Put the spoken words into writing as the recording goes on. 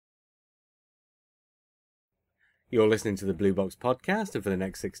You're listening to the Blue Box Podcast, and for the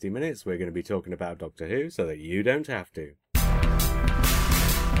next 60 minutes, we're going to be talking about Doctor Who so that you don't have to.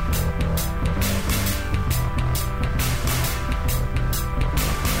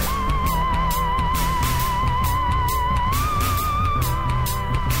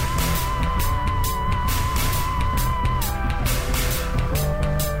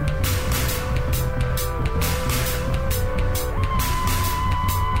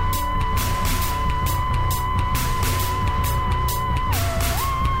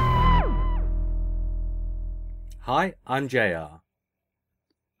 Hi, I'm JR.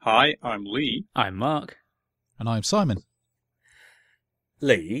 Hi, I'm Lee. I'm Mark. And I'm Simon.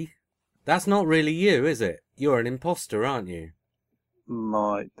 Lee, that's not really you, is it? You're an imposter, aren't you?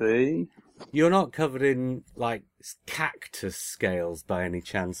 Might be. You're not covered in, like, cactus scales by any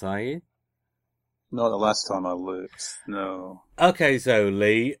chance, are you? Not the last time I looked, no. Okay, so,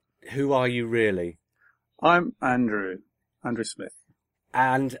 Lee, who are you really? I'm Andrew Smith.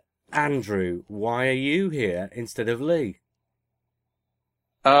 And Andrew, why are you here instead of Lee?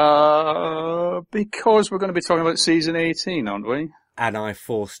 Because we're going to be talking about season 18, aren't we? And I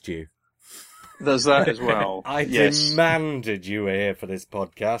forced you. There's that as well. I yes. demanded you were here for this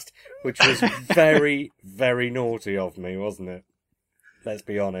podcast, which was very, very naughty of me, wasn't it? Let's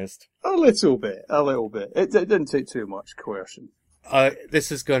be honest. A little bit. It didn't take too much coercion.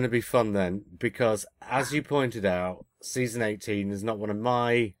 This is going to be fun then, because as you pointed out, season 18 is not one of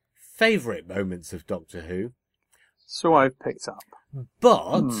my favourite moments of Doctor Who. So I've picked up.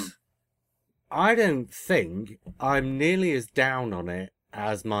 But I don't think I'm nearly as down on it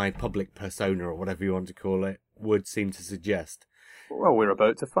as my public persona, or whatever you want to call it, would seem to suggest. Well, we're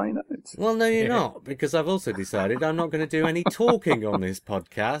about to find out. Well, no, you're not, because I've also decided I'm not going to do any talking on this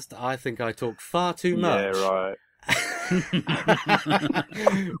podcast. I think I talk far too much. Yeah, right.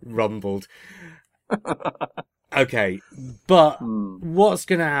 Rumbled. Okay, but what's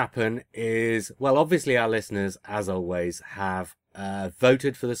going to happen is, well, obviously our listeners, as always, have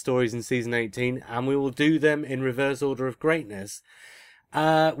voted for the stories in season 18, and we will do them in reverse order of greatness.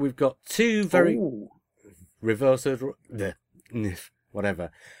 We've got two very... Reverse order...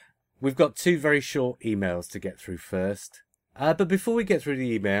 Whatever. We've got two very short emails to get through first. But before we get through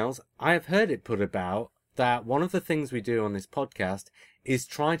the emails, I have heard it put about that one of the things we do on this podcast is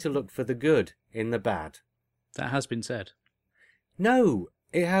try to look for the good in the bad. That has been said. No,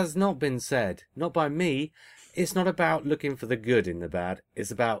 it has not been said. Not by me. It's not about looking for the good in the bad. It's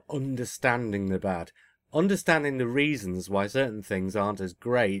about understanding the bad. Understanding the reasons why certain things aren't as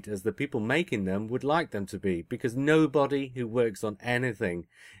great as the people making them would like them to be. Because nobody who works on anything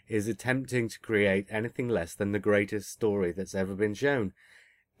is attempting to create anything less than the greatest story that's ever been shown.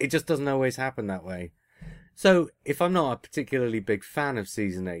 It just doesn't always happen that way. So, if I'm not a particularly big fan of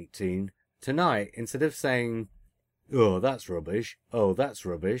season 18... tonight, instead of saying, oh, that's rubbish,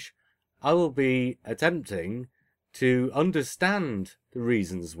 I will be attempting to understand the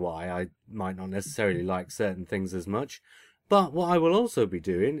reasons why I might not necessarily like certain things as much. But what I will also be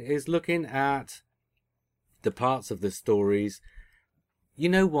doing is looking at the parts of the stories. You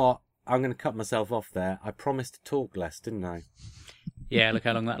know what? I'm going to cut myself off there. I promised to talk less, didn't I? Yeah, look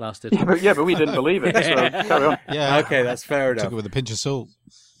how long that lasted. yeah, but we didn't believe it, so carry on. Yeah. Okay, that's fair enough. Took it with a pinch of salt.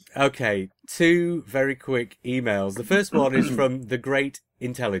 Okay, two very quick emails. The first one is from The Great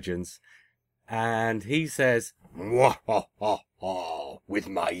Intelligence, and he says, "With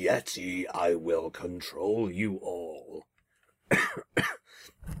my Yeti, I will control you all."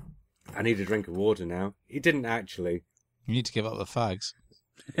 I need a drink of water now. He didn't actually. You need to give up the fags.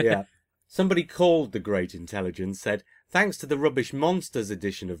 Yeah. Somebody called The Great Intelligence said, "Thanks to the Rubbish Monsters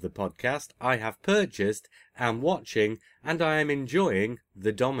edition of the podcast, I have purchased, am watching, and I am enjoying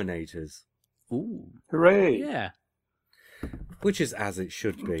The Dominators." Ooh. Hooray! Yeah. Which is as it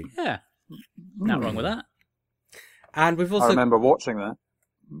should be. Yeah. Not wrong with that. And we've also... I remember watching that.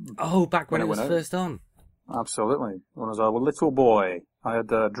 Oh, back when it was went out. first on. Absolutely. When I was a little boy, I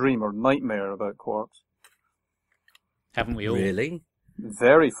had a dream or nightmare about quarks. Haven't we all? Really?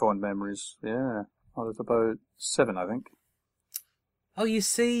 Very fond memories, yeah. I was about 7, I think. Oh, you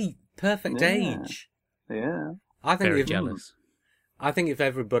see, perfect age. Yeah. I think Very if, jealous. I think if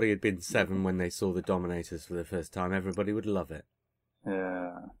everybody had been 7 when they saw The Dominators for the first time, everybody would love it.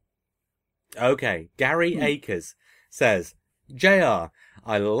 Yeah. Okay, Gary Akers says, JR,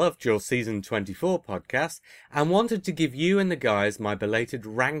 I loved your season 24 podcast and wanted to give you and the guys my belated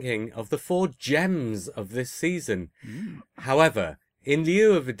ranking of the 4 gems of this season. However, in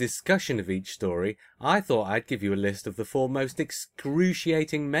lieu of a discussion of each story, I thought I'd give you a list of the 4 most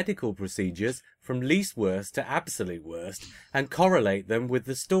excruciating medical procedures from least worst to absolute worst and correlate them with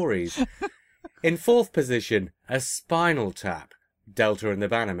the stories. In fourth position, a spinal tap, Delta and the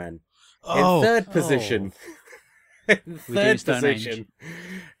Bannermen. Oh, In third position, in We do third Stone Age. position,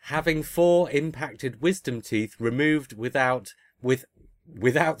 having 4 impacted wisdom teeth removed without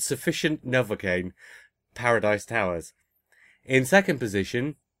sufficient Novocaine, Paradise Towers. In second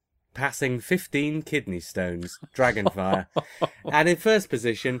position, passing 15 kidney stones, Dragonfire. And in first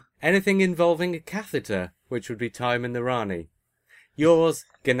position, anything involving a catheter, which would be Time and the Rani. Yours,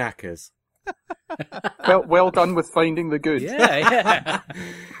 Ganakas. Well done with finding the good. Yeah.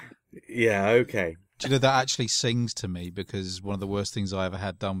 Yeah, okay. do you know that actually sings to me, because one of the worst things I ever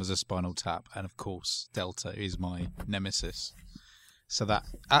had done was a spinal tap, and of course Delta is my nemesis. So that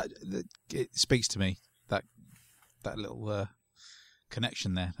it speaks to me, that little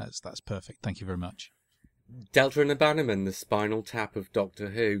connection there. That's perfect. Thank you very much. Delta and the Bannerman, the spinal tap of Doctor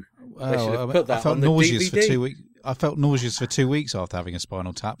Who. They should have Well, put that I felt on the nauseous DVD. for 2 weeks. I felt nauseous for 2 weeks after having a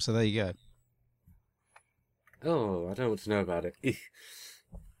spinal tap. So there you go. Oh, I don't want to know about it. Eek.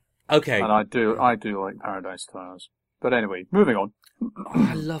 Okay. And I do like Paradise Towers. But anyway, moving on.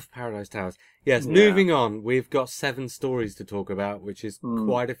 I love Paradise Towers. Yes, Yeah. moving on. We've got 7 stories to talk about, which is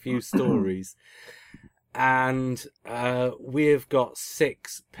quite a few stories. And we've got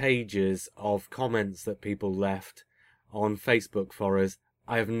 6 pages of comments that people left on Facebook for us.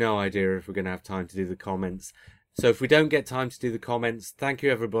 I have no idea if we're going to have time to do the comments. So if we don't get time to do the comments, thank you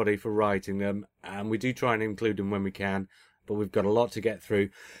everybody for writing them. And we do try and include them when we can, but we've got a lot to get through.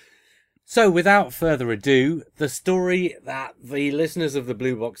 So without further ado, the story that the listeners of the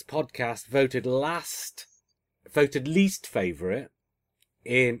Blue Box podcast voted least favourite,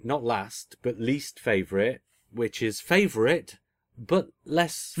 not last, but least favourite, which is favourite, but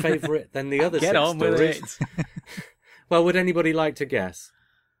less favourite than the other Get 6 on stories. with it. Well, would anybody like to guess?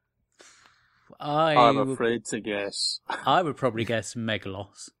 I'm afraid to guess. I would probably guess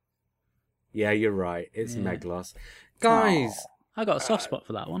Megalos. Yeah, you're right. It's Yeah. Meglos. Guys, I got a soft spot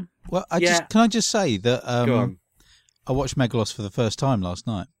for that one. Well, Yeah. can I just say that go on. I watched Megalos for the first time last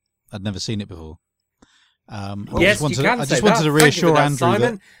night. I'd never seen it before. I Yes, just wanted, you can I say just wanted that. to Thank you for reassure that, Andrew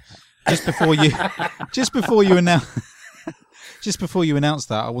Simon. that just before you announce just before you announced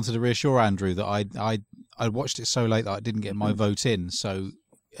that, I wanted to reassure Andrew that I watched it so late that I didn't get my vote in, so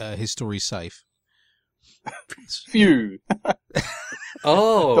his story's safe. Phew.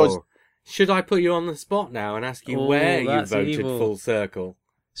 Oh, Does- should I put you on the spot now and ask you Oh, where you that's voted evil. full circle?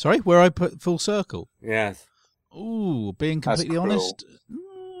 Sorry, where I put full circle? Yes. Ooh, being That's completely cruel. honest,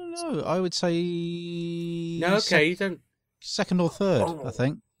 no, I would say No, okay, you don't. second or third. Oh. I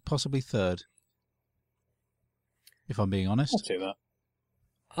think possibly third, if I'm being I'll honest. say that.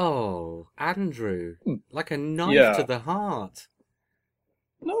 Oh, Andrew, like a knife Yeah. to the heart.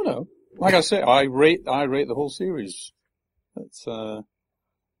 No. Like I say, I rate the whole series. It's yeah,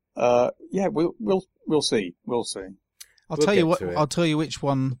 we'll see. We'll see. I'll We'll tell you get what. to it. I'll tell you which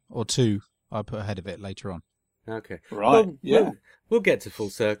one or two I put ahead of it later on. Okay. Right. Well, Yeah. We'll get to full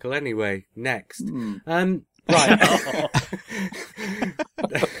circle anyway. Next. Hmm. Right.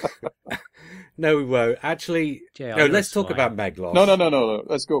 No, we won't. Actually, Jay, no, I'm let's gonna talk swine. about Meglos. No.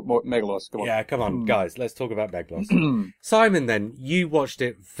 Let's go Megalos. Come on. Yeah, come on, guys. Let's talk about Meglos. Simon, then, you watched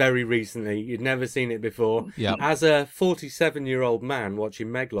it very recently. You'd never seen it before. Yeah. As a 47-year-old man watching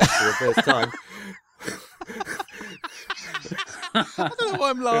Meglos for the first time, I don't know why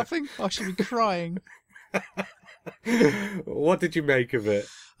I'm laughing. I should be crying. what did you make of it?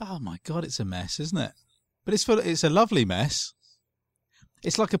 Oh my god, it's a mess, isn't it? But it's a lovely mess.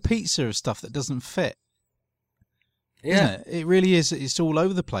 It's like a pizza of stuff that doesn't fit. Isn't it? It really is. It's all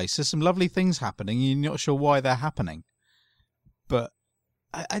over the place. There's some lovely things happening. You're not sure why they're happening. But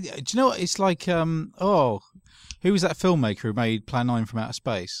do you know what? It's like who was that filmmaker who made Plan 9 from Outer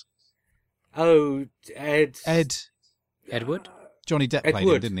Space? Oh, Ed. Edward? Johnny Depp Ed played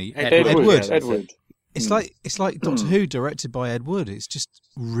Wood. him, didn't he? Ed Ed Wood, Wood. yeah, Edward. It's like Doctor Who directed by Ed Wood. It's just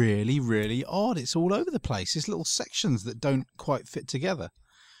really, really odd. It's all over the place. It's little sections that don't quite fit together.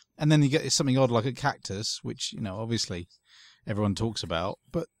 And then you get something odd like a cactus, which, obviously everyone talks about.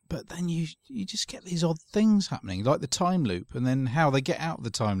 But then you just get these odd things happening, like the time loop, and then how they get out of the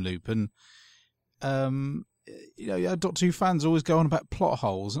time loop. And, Doctor Who fans always go on about plot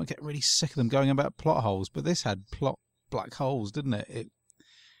holes, and I get really sick of them going about plot holes. But this had plot black holes, didn't it?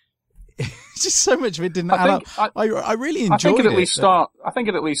 It's just so much of it didn't add up. I really enjoyed it. I think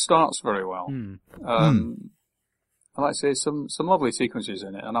it at least starts very well. I like to say some lovely sequences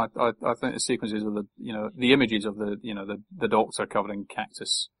in it, and I think the sequences of the images of the Doctor covered in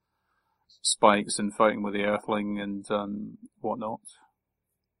cactus spikes and fighting with the Earthling and whatnot.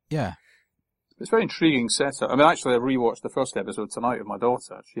 Yeah. It's a very intriguing setup. I mean, actually, I rewatched the first episode tonight with my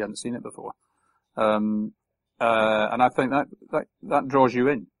daughter. She hadn't seen it before, And I think that draws you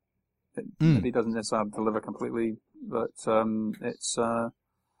in. It maybe doesn't necessarily deliver completely, but it's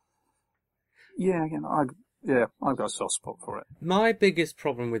again, I've got a soft spot for it. My biggest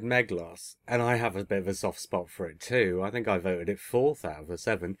problem with Meglos, and I have a bit of a soft spot for it too, I think I voted it 4th out of the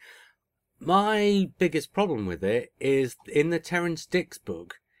 7. My biggest problem with it is in the Terrance Dicks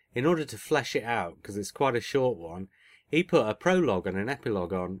book, in order to flesh it out, because it's quite a short one, he put a prologue and an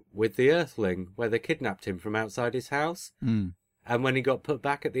epilogue on with the Earthling, where they kidnapped him from outside his house. And when he got put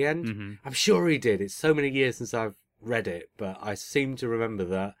back at the end, I'm sure he did. It's so many years since I've read it, but I seem to remember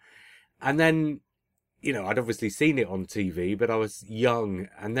that. And then, you know, I'd obviously seen it on TV, but I was young.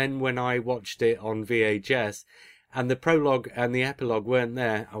 And then when I watched it on VHS and the prologue and the epilogue weren't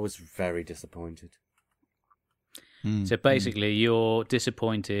there, I was very disappointed. So basically, you're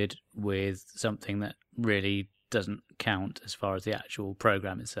disappointed with something that really doesn't count as far as the actual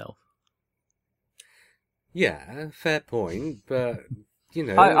program itself. Yeah, fair point, but, you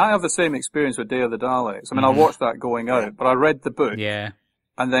know... I have the same experience with Day of the Daleks. I mean, I watched that going out, but I read the book. Yeah.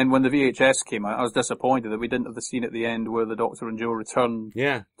 And then when the VHS came out, I was disappointed that we didn't have the scene at the end where the Doctor and Joe return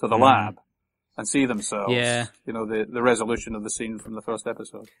to the lab and see themselves. Yeah. You know, the resolution of the scene from the first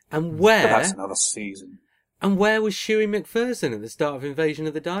episode. And where... But that's another season. And where was Shuey McPherson at the start of Invasion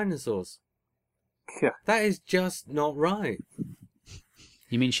of the Dinosaurs? Yeah. That is just not right.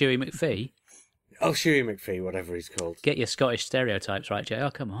 You mean Shuey McPhee? Oh, Shuey McPhee, whatever he's called. Get your Scottish stereotypes right, Jay. Oh,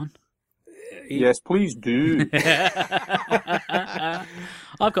 come on. Yes, please do. I've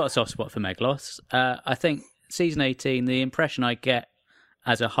got a soft spot for Meglos. I think season 18, the impression I get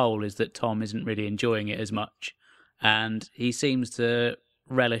as a whole is that Tom isn't really enjoying it as much. And he seems to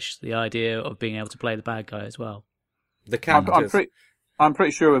relish the idea of being able to play the bad guy as well. The characters. I'm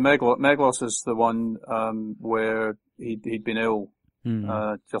pretty sure with Meglos is the one where he'd been ill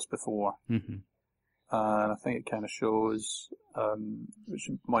just before. And I think it kind of shows, which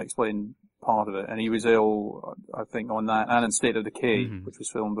might explain part of it. And he was ill, I think, on that, and in State of Decay, which was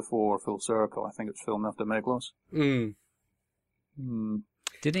filmed before Full Circle. I think it was filmed after Meglos.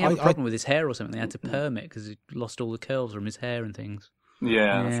 Didn't he have a problem with his hair or something? They had to perm it because he lost all the curls from his hair and things.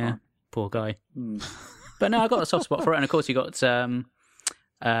 Yeah, that's right. Poor guy. But no, I got a soft spot for it. And of course, you got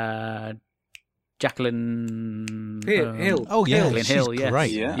Jacqueline Hill. Oh yeah, Jacqueline Hill. She's Yeah,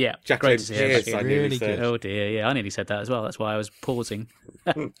 great. Yeah, Jacqueline great to see her back in. Really good. Oh dear, yeah, I nearly said that as well. That's why I was pausing.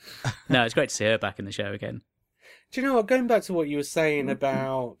 No, it's great to see her back in the show again. Do you know what? Going back to what you were saying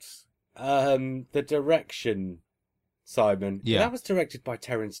about the direction, Simon. Yeah, that was directed by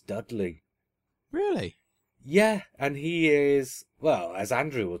Terence Dudley. Really? Yeah, and he is, well, as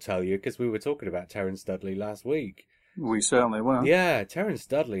Andrew will tell you, because we were talking about Terence Dudley last week. We certainly were. Yeah, Terence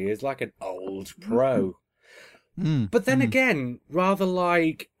Dudley is like an old pro. But then again, rather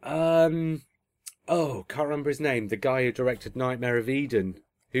like, can't remember his name, the guy who directed Nightmare of Eden,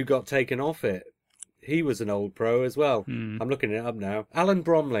 who got taken off it. He was an old pro as well. I'm looking it up now. Alan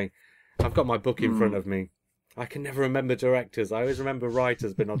Bromley. I've got my book in front of me. I can never remember directors. I always remember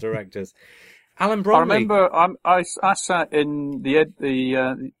writers, but not directors. Alan Bromley. I remember I sat in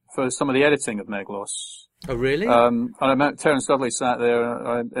the for some of the editing of Meglos. Oh, really? And I met Terence Dudley sat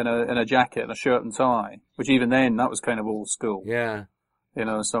there in a jacket and a shirt and tie, which even then, that was kind of old school. Yeah. You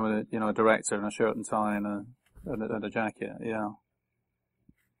know, some of the, a director in a shirt and tie and a jacket, yeah.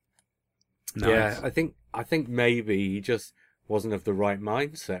 Nice. Yeah, I think maybe he just wasn't of the right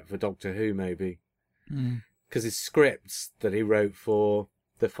mindset for Doctor Who, maybe. Because his scripts that he wrote for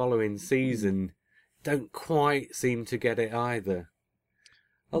the following season don't quite seem to get it either.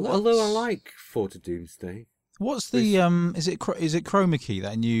 Although I like Fort of Doomsday. What's the is it chroma key,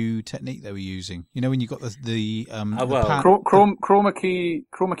 that new technique they were using? You know, when you got the chroma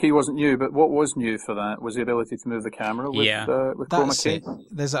key wasn't new, but what was new for that was the ability to move the camera with chroma key.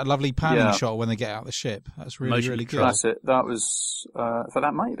 There's that lovely panning shot when they get out of the ship. That's really good. That's it. That was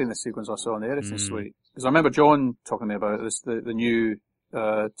that might have been the sequence I saw in the editing suite, because I remember John talking to me about this, the new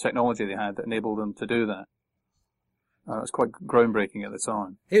technology they had that enabled them to do that. It was quite groundbreaking at the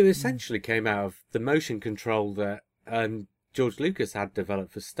time. It essentially came out of the motion control that George Lucas had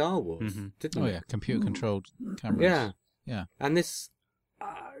developed for Star Wars, didn't it? Oh yeah, computer-controlled cameras. Yeah. And this,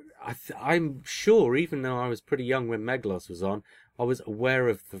 I'm sure, even though I was pretty young when Meglos was on, I was aware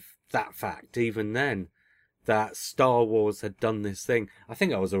of that fact even then, that Star Wars had done this thing. I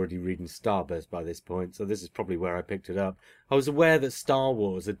think I was already reading Starburst by this point, so this is probably where I picked it up. I was aware that Star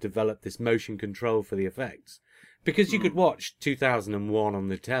Wars had developed this motion control for the effects. Because you could watch 2001 on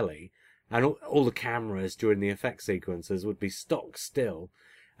the telly, and all the cameras during the effect sequences would be stock still.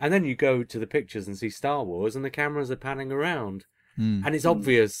 And then you go to the pictures and see Star Wars, and the cameras are panning around. And it's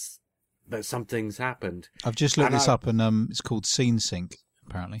obvious that something's happened. I've just looked this up, and it's called Scene Sync,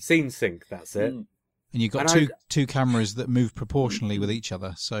 apparently. Scene Sync, that's it. And you've got two cameras that move proportionally with each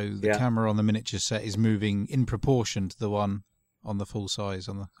other. So the camera on the miniature set is moving in proportion to the one on the full size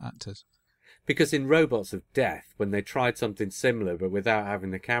on the actors. Because in Robots of Death, when they tried something similar but without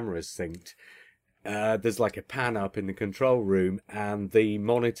having the cameras synced, there's like a pan up in the control room, and the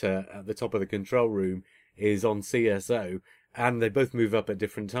monitor at the top of the control room is on CSO, and they both move up at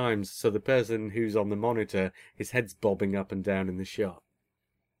different times. So the person who's on the monitor, his head's bobbing up and down in the shot.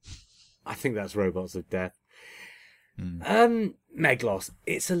 I think that's Robots of Death. Meglos,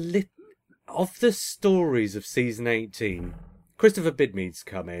 it's a little... Of the stories of season 18, Christopher Bidmead's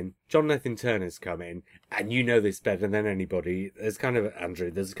come in, John Nathan Turner's come in, and you know this better than anybody. There's kind of,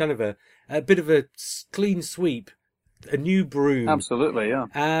 Andrew, there's kind of a bit of a clean sweep, a new broom. Absolutely, yeah.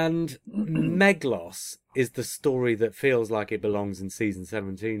 And Meglos is the story that feels like it belongs in season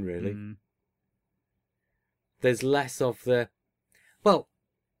 17, really. There's less of the... Well,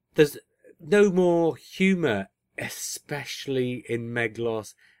 there's no more humour, especially in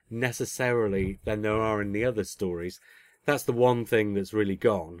Meglos, necessarily, than there are in the other stories. That's the one thing that's really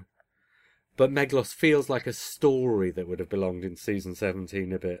gone. But Meglos feels like a story that would have belonged in season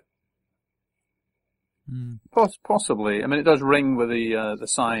 17 a bit. Possibly. I mean, it does ring with the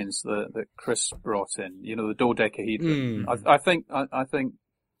science that Chris brought in. You know, the dodecahedron. I think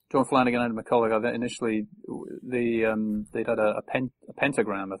John Flanagan and McCulloch, initially they'd had a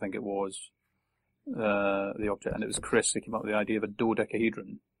pentagram, I think it was, the object, and it was Chris who came up with the idea of a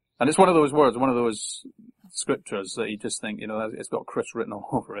dodecahedron. And it's one of those words, one of those scriptures that you just think, you know, it's got Chris written all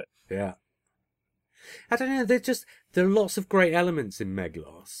over it. Yeah. I don't know, there are lots of great elements in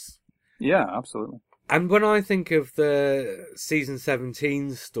Meglos. Yeah, absolutely. And when I think of the season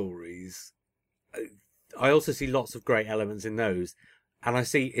 17 stories, I also see lots of great elements in those. And I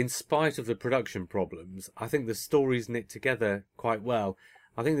see, in spite of the production problems, I think the stories knit together quite well.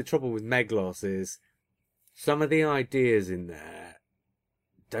 I think the trouble with Meglos is some of the ideas in there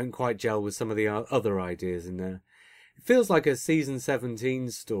don't quite gel with some of the other ideas in there. It feels like a season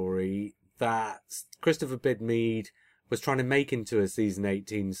 17 story that Christopher Bidmead was trying to make into a season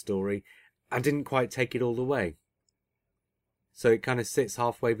 18 story and didn't quite take it all the way. So it kind of sits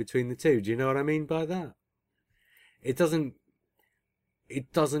halfway between the two. Do you know what I mean by that? It doesn't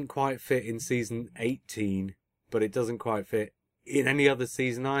quite fit in season 18, but it doesn't quite fit in any other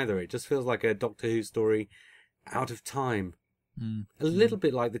season either. It just feels like a Doctor Who story out of time. A little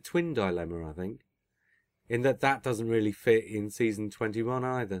bit like the Twin Dilemma, I think, in that doesn't really fit in season 21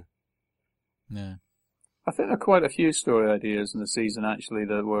 either. Yeah. I think there are quite a few story ideas in the season, actually,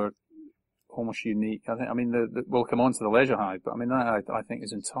 that were almost unique. We'll come on to the Leisure Hive, but I mean, that I think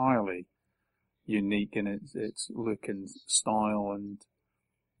is entirely unique in its look and style, and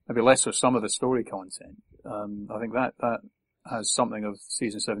maybe less of some of the story content. I think that has something of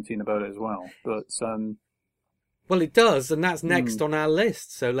season 17 about it as well. But well, it does, and that's next on our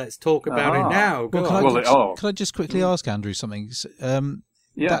list. So let's talk about it now. Go on. Can I just quickly ask Andrew something?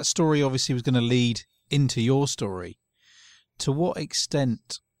 That story obviously was going to lead into your story. To what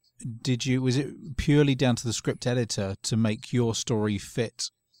extent was it purely down to the script editor to make your story fit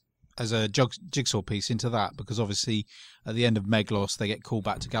as a jigsaw piece into that? Because obviously at the end of Meglos they get called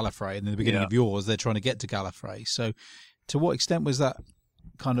back to Gallifrey, and in the beginning of yours they're trying to get to Gallifrey. So to what extent was that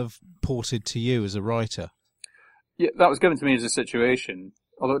kind of ported to you as a writer? Yeah, that was given to me as a situation,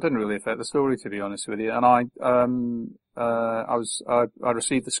 although it didn't really affect the story, to be honest with you. And I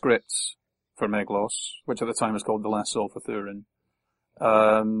received the scripts for Meglos, which at the time was called The Last Soul for Thurin.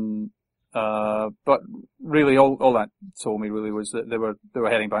 But really, all that told me really was that they were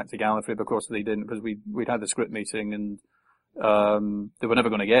heading back to Gallifrey. But of course they didn't, because we'd had the script meeting, and they were never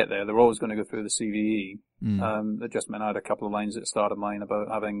going to get there. They were always going to go through the CVE. It just meant I had a couple of lines at the start of mine about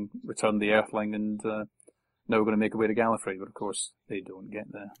having returned the Earthling, and now we're going to make our way to Gallifrey. But of course they don't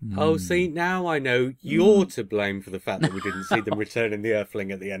get there. Oh, see, now I know you're to blame for the fact that we didn't see them returning the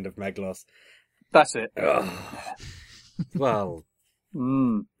Earthling at the end of Meglos. That's it. Well,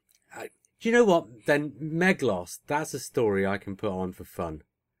 do you know what? Then Meglos, that's a story I can put on for fun.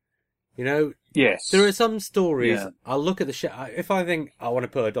 You know? Yes. There are some stories, I'll look at the shelf. If I think I want to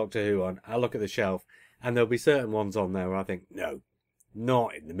put a Doctor Who on, I'll look at the shelf, and there'll be certain ones on there where I think, no,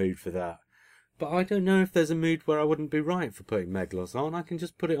 not in the mood for that. But I don't know if there's a mood where I wouldn't be right for putting Meglos on. I can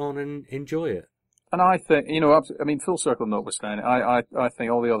just put it on and enjoy it. And I think, full circle notwithstanding, I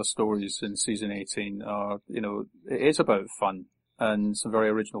think all the other stories in season 18 are, it is about fun and some very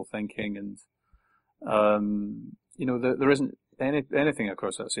original thinking, and, there isn't anything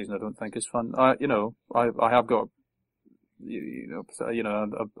across that season I don't think is fun. I have got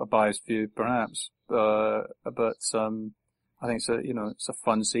a biased view perhaps, but I think it's a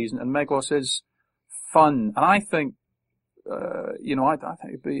fun season, and Meglos is fun, and I think. I think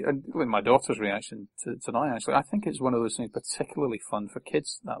it'd be, and with my daughter's reaction to tonight, actually, I think it's one of those things particularly fun for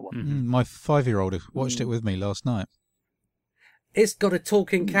kids, that one. My 5-year-old watched it with me last night. It's got a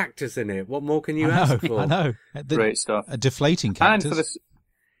talking cactus in it. What more can you ask for? I know. Great stuff. A deflating cactus.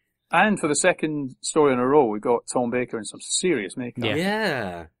 And for the second story in a row, we've got Tom Baker in some serious makeup.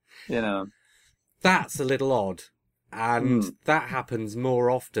 Yeah. That's a little odd. And that happens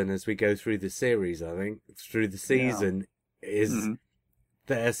more often as we go through the series, I think. Through the season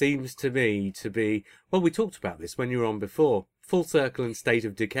there seems to me to be... Well, we talked about this when you were on before. Full Circle and State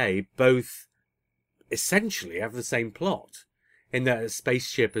of Decay both essentially have the same plot. In that a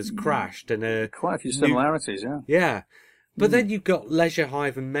spaceship has crashed and quite a few similarities, yeah. Yeah. But then you've got Leisure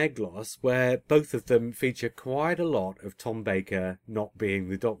Hive and Meglos, where both of them feature quite a lot of Tom Baker not being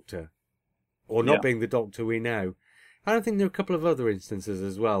the Doctor. Or not being the Doctor we know. And I think there are a couple of other instances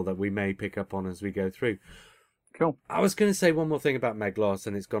as well that we may pick up on as we go through. Cool. I was going to say one more thing about Meglos,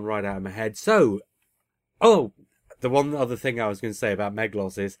 and it's gone right out of my head. So, the one other thing I was going to say about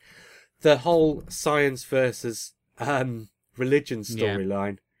Meglos is the whole science versus religion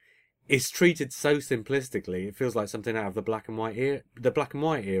storyline is treated so simplistically. It feels like something out of the black and white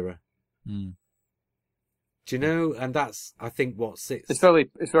era. Mm. Do you know? And that's, I think, what sits.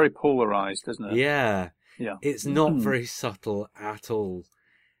 It's very polarized, isn't it? Yeah. Yeah. It's not very subtle at all.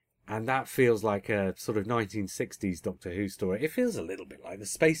 And that feels like a sort of 1960s Doctor Who story. It feels a little bit like the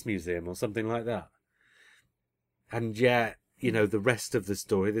Space Museum or something like that. And yet, the rest of the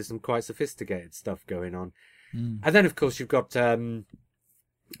story, there's some quite sophisticated stuff going on. Mm. And then, of course, you've got, Grugger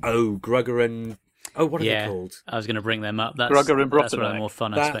and... Oh, what are they called? I was going to bring them up. Grugger and Brotherneck. That's one of the more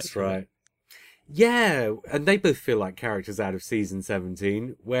fun aspects. That's right. Yeah, and they both feel like characters out of season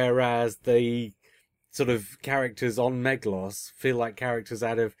 17, whereas the sort of characters on Meglos feel like characters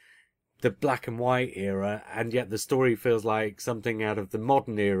out of the black and white era, and yet the story feels like something out of the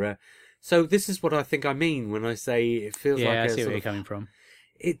modern era. So this is what I think I mean when I say it feels like I a see sort where you're of... coming from.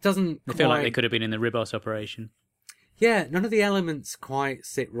 It doesn't I feel like they could have been in the Ribos operation. Yeah, none of the elements quite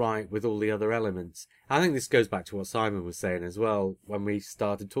sit right with all the other elements. I think this goes back to what Simon was saying as well when we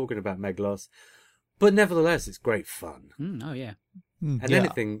started talking about Meglos. But nevertheless, it's great fun. Oh, yeah. And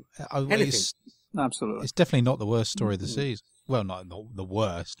anything... Absolutely. It's definitely not the worst story of the season. Well, not the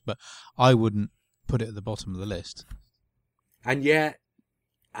worst, but I wouldn't put it at the bottom of the list. And yet,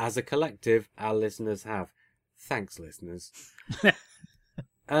 as a collective, our listeners have. Thanks, listeners.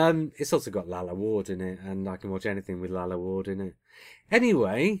 It's also got Lalla Ward in it, and I can watch anything with Lalla Ward in it.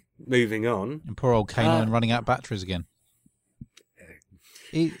 Anyway, moving on. And poor old Kanan running out batteries again.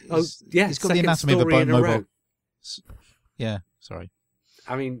 He's got the anatomy of a mobile. Yeah, sorry.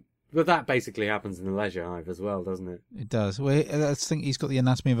 I mean, but that basically happens in the Leisure Hive as well, doesn't it? It does. Well, I think he's got the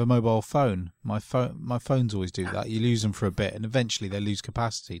anatomy of a mobile phone. My phones always do that. You lose them for a bit, and eventually they lose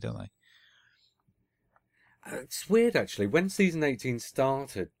capacity, don't they? It's weird, actually. When season 18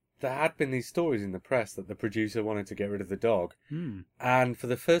 started, there had been these stories in the press that the producer wanted to get rid of the dog. And for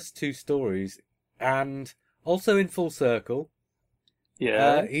the first two stories, and also in Full Circle,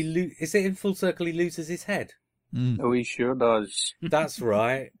 is it in Full Circle he loses his head? Oh, he sure does. That's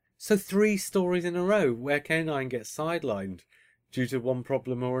right. So 3 stories in a row where K9 gets sidelined due to one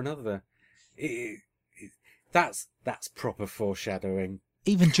problem or another. That's proper foreshadowing.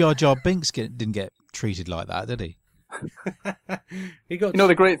 Even Jar Jar Binks didn't get treated like that, did he? He got.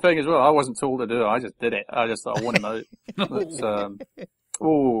 The great thing as well, I wasn't told to do it. I just did it. I just thought I want him out.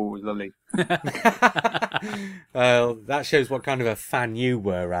 Lovely. Well, that shows what kind of a fan you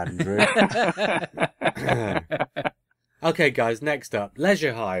were, Andrew. Okay, guys, next up,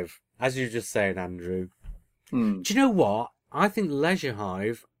 Leisure Hive. As you were just saying, Andrew. Do you know what? I think Leisure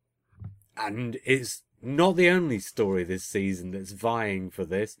Hive, and it's not the only story this season that's vying for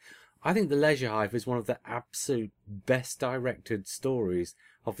this, I think the Leisure Hive is one of the absolute best directed stories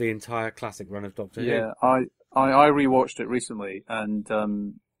of the entire classic run of Doctor Who. Yeah, I rewatched it recently, and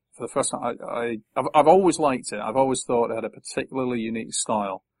for the first time, I've always liked it. I've always thought it had a particularly unique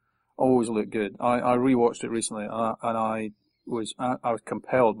style. Always looked good. I rewatched it recently, and I was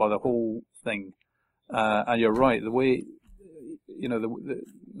compelled by the whole thing. And you're right, the way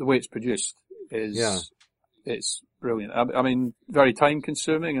the way it's produced is it's brilliant. I mean, very time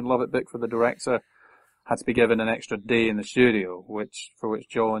consuming, and love it big for the director. Had to be given an extra day in the studio, for which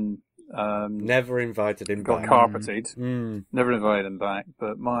John never invited him got back. Carpeted. Never invited him back,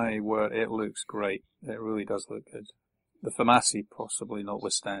 but my word, it looks great. It really does look good. The Themasi possibly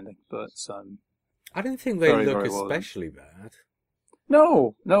notwithstanding, but I don't think they Very, look very well done. especially bad.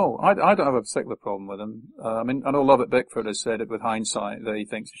 No, I don't have a particular problem with them. I mean, I know Lovett Bickford has said it with hindsight that he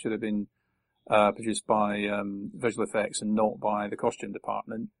thinks it should have been produced by visual effects and not by the costume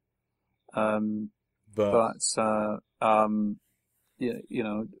department. But yeah, you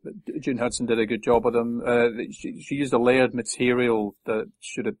know, June Hudson did a good job with them. She used a layered material that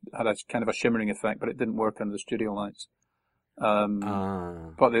should have had a kind of a shimmering effect, but it didn't work under the studio lights.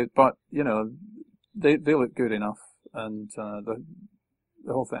 But you know, they look good enough, and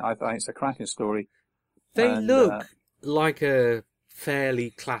the whole thing. I think it's a cracking story. They look like a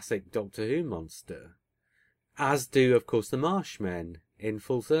fairly classic Doctor Who monster, as do, of course, the Marshmen in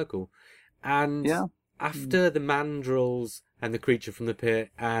Full Circle. And after the Mandrels and the Creature from the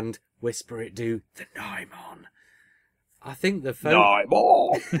Pit and Whisper It Do, the Naimon, I think the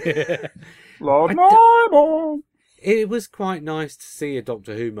Naimon! Lord Naimon! It was quite nice to see a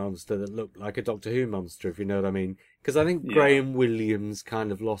Doctor Who monster that looked like a Doctor Who monster, if you know what I mean. Because I think Graham Williams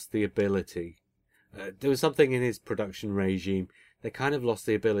kind of lost the ability. There was something in his production regime. They kind of lost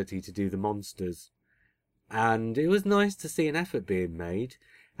the ability to do the monsters. And it was nice to see an effort being made.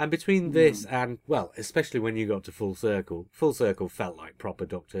 And between this and, well, especially when you got to Full Circle felt like proper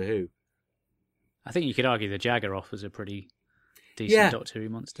Doctor Who. I think you could argue the Jaggeroth was a pretty decent Doctor Who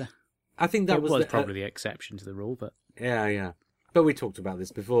monster. I think that was probably the exception to the rule, but... Yeah. But we talked about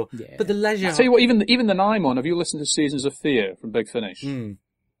this before. Yeah. But the Leisure... I'll tell you what, even the Naimon, have you listened to Seasons of Fear from Big Finish?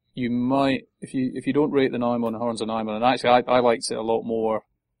 You might, if you don't rate the Naimon, Horns of Naimon, and actually I liked it a lot more,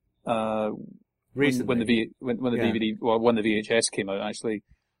 recently. When the VHS came out, actually,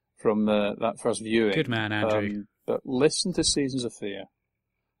 from that first viewing. Good man, Andrew. But listen to Seasons of Fear.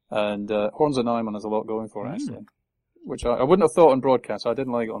 And Horns of Naimon has a lot going for it, actually. Which I wouldn't have thought on broadcast. I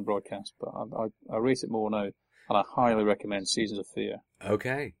didn't like it on broadcast, but I rate it more now. And I highly recommend Seasons of Fear.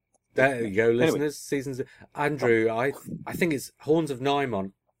 Okay. There you go, listeners. Seasons of... Andrew, I think it's Horns of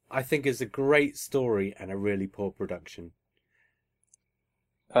Naimon. I think is a great story and a really poor production.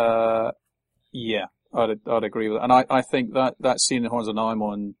 Yeah, I'd agree with that. And I think that scene in Horns of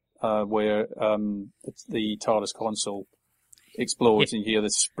Naimon, where the TARDIS console explodes and you hear the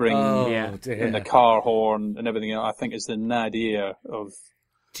spring and the car horn and everything else, I think is the nadir of...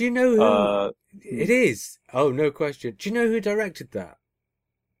 Do you know who... it is? Oh, no question. Do you know who directed that?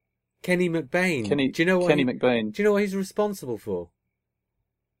 Kenny McBain. McBain. Do you know what he's responsible for?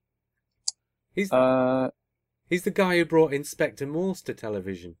 He's the guy who brought Inspector Morse to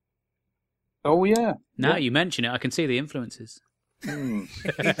television. Oh, yeah. Now you mention it, I can see the influences.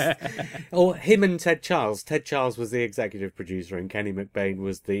 Or him and Ted Charles. Ted Charles was the executive producer and Kenny McBain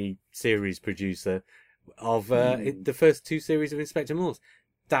was the series producer of the first two series of Inspector Morse.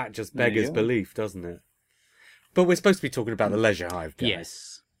 That just beggars belief, doesn't it? But we're supposed to be talking about the Leisure Hive, guys.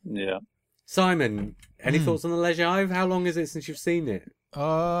 Yes. Yeah. Simon, any thoughts on the Leisure Hive? How long is it since you've seen it?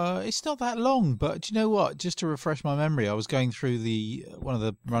 It's not that long, but do you know what? Just to refresh my memory, I was going through one of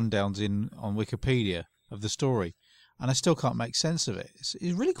the rundowns on Wikipedia of the story, and I still can't make sense of it. It's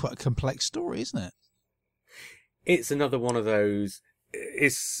really quite a complex story, isn't it? It's another one of those.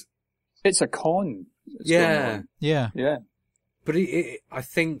 It's a con. Yeah. But I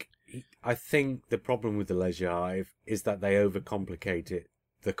think the problem with the Leisure Hive is that they overcomplicate it,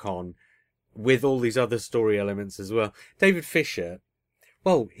 the con, with all these other story elements as well. David Fisher,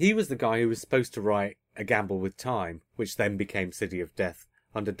 well, he was the guy who was supposed to write A Gamble with Time, which then became City of Death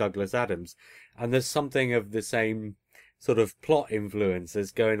under Douglas Adams. And there's something of the same sort of plot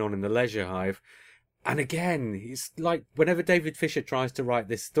influences going on in the Leisure Hive. And again, it's like whenever David Fisher tries to write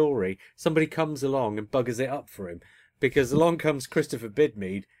this story, somebody comes along and buggers it up for him. Because along comes Christopher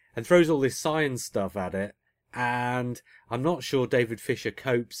Bidmead and throws all this science stuff at it. And I'm not sure David Fisher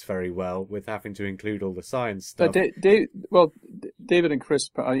copes very well with having to include all the science stuff. David and Chris,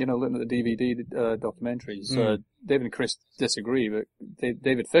 looking at the DVD documentaries, David and Chris disagree, but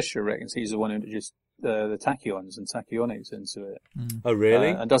David Fisher reckons he's the one who introduced the tachyons and tachyonics into it. Oh,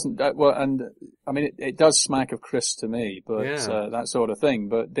 really? And doesn't it does smack of Chris to me, but that sort of thing.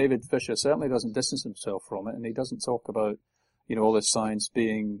 But David Fisher certainly doesn't distance himself from it, and he doesn't talk about all this science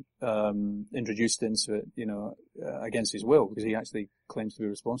being introduced into it, against his will, because he actually claims to be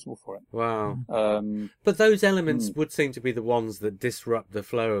responsible for it. Wow. But those elements would seem to be the ones that disrupt the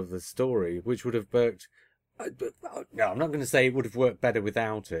flow of the story, which would have worked... No, I'm not going to say it would have worked better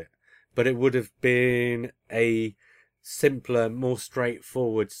without it, but it would have been a simpler, more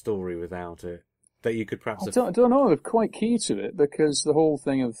straightforward story without it. That you could perhaps... I don't know. They're quite key to it, because the whole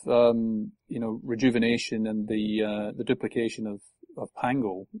thing of rejuvenation and the duplication of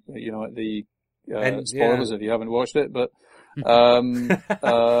Pangle, at the spoilers if you haven't watched it, but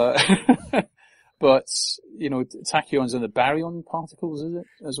But, tachyons and the baryon particles, is it,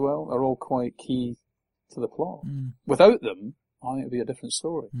 as well, are all quite key to the plot. Without them, I think it'd be a different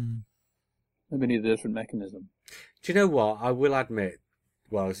story. Maybe need a different mechanism. Do you know what? I will admit,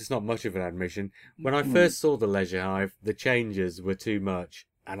 well, it's not much of an admission. When I first saw the Leisure Hive, the changes were too much,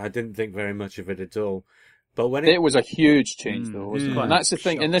 and I didn't think very much of it at all. But when it was a huge change, though, wasn't it? Quite And that's the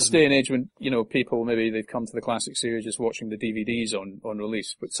thing. shock, In this wasn't it? day and age, when people maybe they've come to the classic series just watching the DVDs on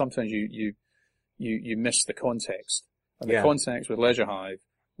release, but sometimes you miss the context. And the context with Leisure Hive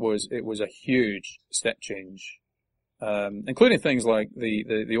was a huge step change, including things like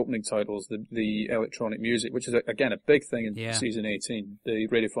the opening titles, the electronic music, which is again a big thing in season 18. The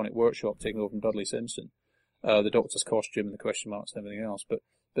radiophonic workshop taken over from Dudley Simpson, the Doctor's costume and the question marks and everything else, but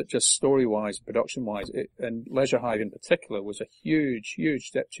just story-wise, production-wise, and Leisure Hive in particular was a huge, huge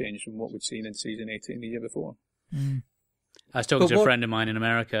step change from what we'd seen in season 18 the year before. I was talking to a friend of mine in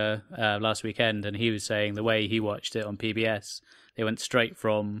America last weekend, and he was saying the way he watched it on PBS, they went straight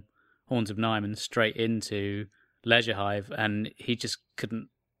from Horns of Nimon straight into Leisure Hive, and he just couldn't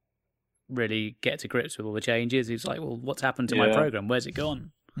really get to grips with all the changes. He was like, well, what's happened to my program? Where's it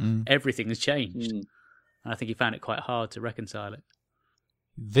gone? Everything has changed. And I think he found it quite hard to reconcile it.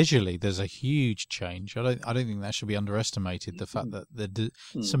 Visually, there's a huge change. I don't think that should be underestimated. The fact that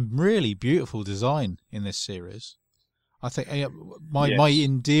some really beautiful design in this series. I think my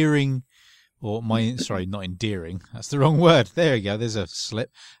endearing, or my sorry, not endearing. That's the wrong word. There you go. There's a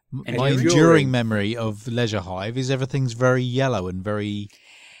slip. My enduring memory of Leisure Hive is everything's very yellow and very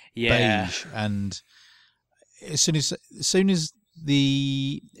beige, and as soon as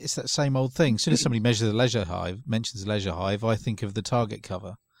it's that same old thing. As soon as somebody mentions the Leisure Hive, I think of the Target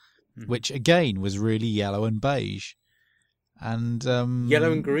cover, which again was really yellow and beige, and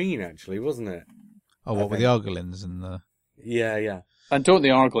yellow and green actually, wasn't it? Oh, what with the Argolins and the and don't the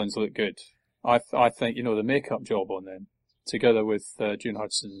Argolins look good? I think the makeup job on them, together with June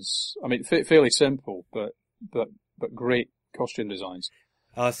Hudson's, I mean, fairly simple but great costume designs.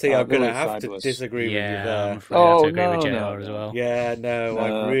 See, I'm going to have fabulous. to disagree with you there. I'm afraid I have to agree with JR as well. Yeah, no,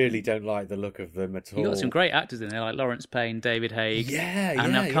 I really don't like the look of them at all. You got some great actors in there, like Lawrence Payne, David Haig.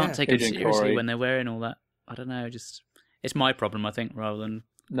 And I can't take them Agent seriously Corey. when they're wearing all that. I don't know, it's my problem, I think, rather than...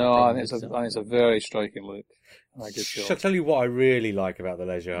 No, I think it's a very striking look. Shall I tell you what I really like about the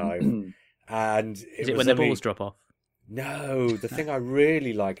Leisure Hive? And Is it when the balls drop off? No, the thing I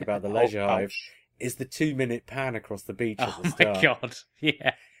really like about the Leisure Hive is the 2-minute pan across the beach at the start. Oh my god,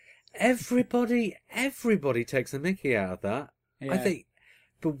 yeah. Everybody takes a mickey out of that. Yeah. I think,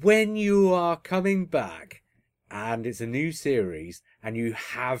 but when you are coming back and it's a new series and you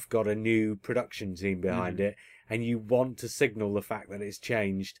have got a new production team behind it and you want to signal the fact that it's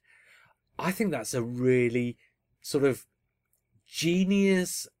changed, I think that's a really sort of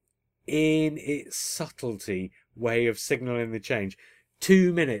genius in its subtlety way of signalling the change.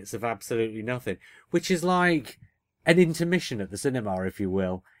 2 minutes of absolutely nothing, which is like an intermission at the cinema, if you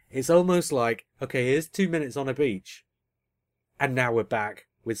will. It's almost like, okay, here's 2 minutes on a beach, and now we're back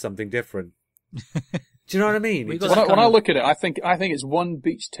with something different. Do you know what I mean? When I look at it, I think it's one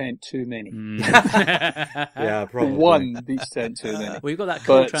beach tent too many. Yeah, probably. One beach tent too many. Well, you've got that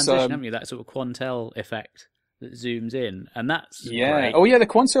cool transition, haven't you? That sort of Quantel effect that zooms in, and that's great. Oh yeah, the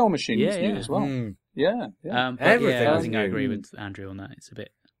Quantel machine is new as well. Yeah. Everything. I think I agree with Andrew on that. It's a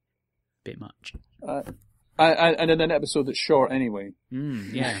bit much. And in an episode that's short anyway.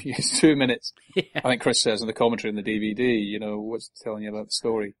 Yeah. It's 2 minutes. Yeah. I think Chris says in the commentary in the DVD, what's telling you about the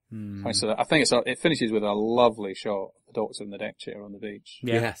story. So I think it finishes with a lovely shot of the Doctor in the deck chair on the beach.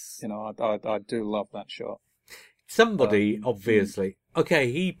 Yeah. Yes. I do love that shot. Somebody, obviously,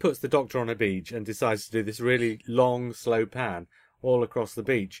 okay, he puts the Doctor on a beach and decides to do this really long, slow pan all across the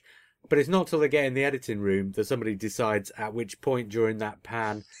beach. But it's not till they get in the editing room that somebody decides at which point during that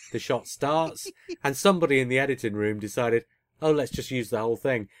pan the shot starts. And somebody in the editing room decided, oh, let's just use the whole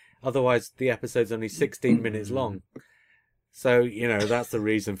thing. Otherwise, the episode's only 16 minutes long. So, that's the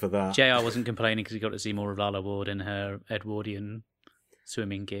reason for that. JR wasn't complaining because he got to see more of Lalla Ward in her Edwardian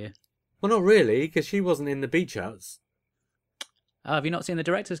swimming gear. Well, not really, because she wasn't in the beach huts. Oh, have you not seen the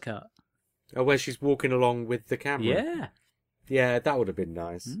director's cut? Oh, where she's walking along with the camera. Yeah. Yeah, that would have been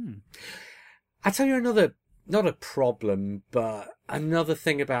nice. I'll tell you another, not a problem, but another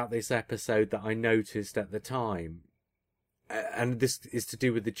thing about this episode that I noticed at the time, and this is to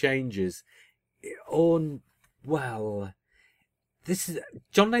do with the changes. John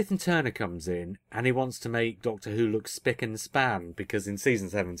Nathan Turner comes in and he wants to make Doctor Who look spick and span, because in season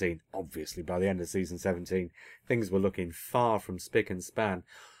 17, obviously by the end of season 17, things were looking far from spick and span.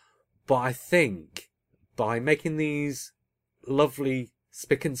 But I think by making these lovely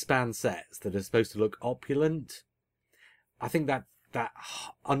spick and span sets that are supposed to look opulent, I think that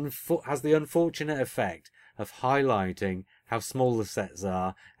has the unfortunate effect of highlighting how small the sets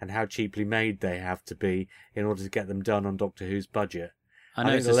are and how cheaply made they have to be in order to get them done on Doctor Who's budget. I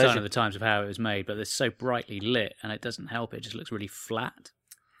know it's a sign of the times of how it was made, but it's so brightly lit and it doesn't help. It just looks really flat.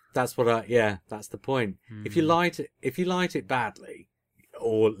 That's that's the point. If you light it badly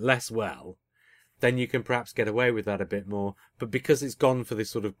or less well, then you can perhaps get away with that a bit more. But because it's gone for this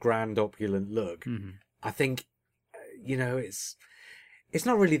sort of grand opulent look, I think, it's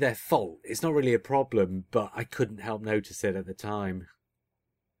not really their fault. It's not really a problem, but I couldn't help notice it at the time.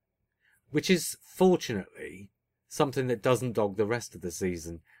 Which is, fortunately, something that doesn't dog the rest of the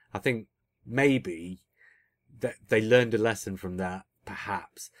season. I think maybe that they learned a lesson from that,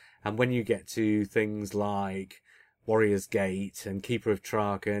 perhaps. And when you get to things like Warrior's Gate and Keeper of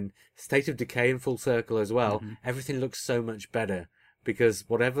Traken, State of Decay and Full Circle as well, everything looks so much better. Because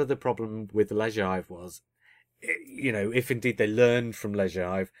whatever the problem with the Leisure Hive was, if indeed they learned from Leisure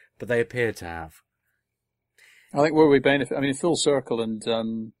Hive, but they appear to have. I think where we benefit, Full Circle and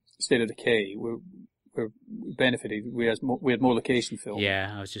State of Decay, we're benefited. We had more location film.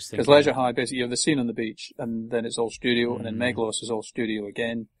 Yeah, I was just thinking. Because Leisure Hive, basically, you have the scene on the beach, and then it's all studio, and then Meglos is all studio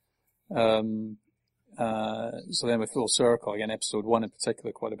again. So then with Full Circle, again, episode 1 in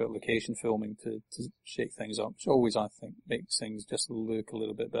particular, quite a bit of location filming to shake things up, which always, I think, makes things just look a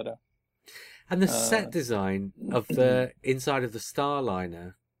little bit better. And the set design of the inside of the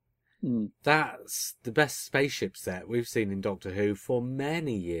Starliner, that's the best spaceship set we've seen in Doctor Who for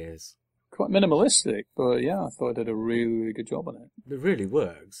many years. Quite minimalistic, but yeah, I thought it did a really, really good job on it. It really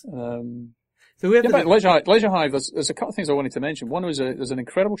works. But Leisure Hive, there's a couple of things I wanted to mention. One was there's an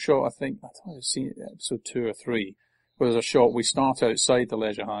incredible shot, I think I've seen it episode 2 or 3, where there's a shot we start outside the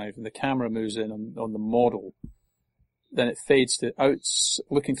Leisure Hive and the camera moves in on the model. Then it fades to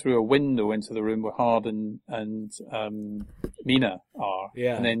looking through a window into the room where Harden and Mina are.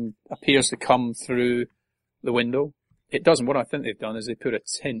 Yeah. And then appears to come through the window. It doesn't. What I think they've done is they put a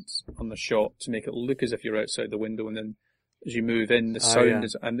tint on the shot to make it look as if you're outside the window, and then as you move in, the sound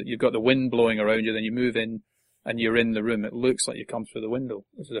is, and you've got the wind blowing around you, then you move in and you're in the room. It looks like you come through the window.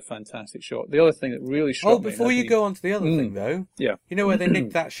 This is a fantastic shot. The other thing that really struck me... before you go on to the other thing, though. Yeah. You know where they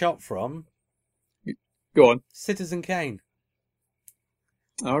nicked that shot from? Go on. Citizen Kane.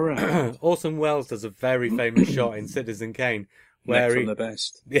 All right. Orson Welles does a very famous shot in Citizen Kane. Where from the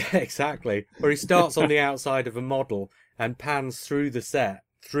best. Yeah, exactly. Where he starts on the outside of a model and pans through the set,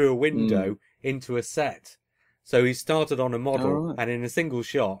 through a window, into a set. So he started on a model, and in a single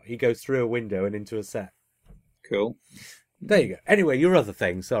shot, he goes through a window and into a set. Cool. There you go. Anyway, your other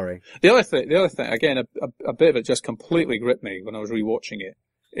thing, sorry. The other thing, again, a bit of it just completely gripped me when I was rewatching it,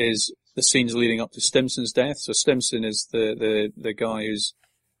 is the scenes leading up to Stimson's death. So Stimson is the guy who's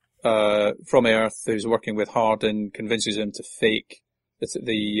from Earth, who's working with Harden, convinces him to fake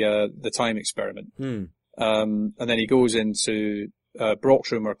the time experiment. And then he goes into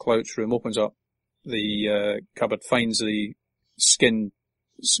Brock's room or Clout's room, opens up the cupboard, finds the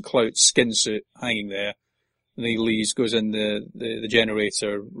Clout's skin suit hanging there, and he leaves, goes in the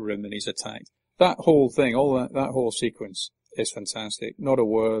generator room, and he's attacked. That whole thing, that whole sequence is fantastic. Not a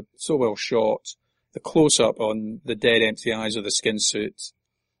word, so well shot. The close-up on the dead, empty eyes of the skin suit.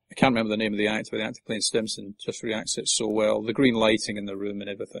 I can't remember the name of the actor, but the actor playing Stimson just reacts it so well. The green lighting in the room and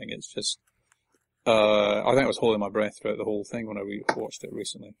everything, it's just... I think I was holding my breath throughout the whole thing when I watched it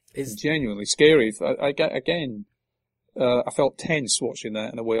recently. It's genuinely scary. I felt tense watching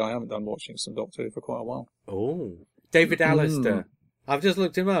that in a way I haven't done watching some Doctor Who for quite a while. Oh, David Alistair. I've just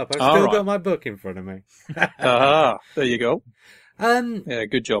looked him up. I've still got my book in front of me. There you go. Yeah,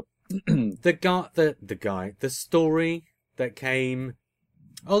 good job. The story that came.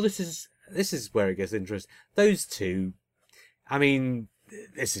 Oh, this is where it gets interesting. Those two, I mean,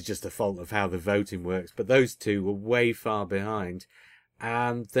 this is just a fault of how the voting works, but those two were way far behind.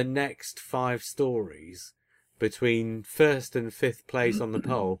 And the next 5 stories between 1st and 5th place on the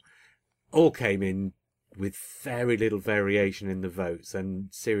poll all came in with very little variation in the votes. And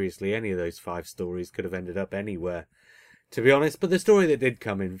seriously, any of those 5 stories could have ended up anywhere, to be honest. But the story that did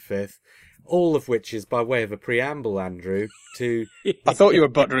come in 5th, all of which is by way of a preamble, Andrew, to... I thought you were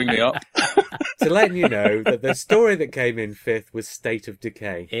buttering me up. To let you know that the story that came in 5th was State of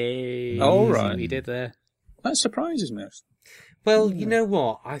Decay. Hey, all right. We did there. That surprises me. Well, you know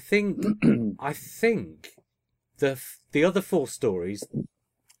what? I think the other 4 stories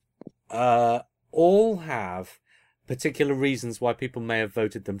all have particular reasons why people may have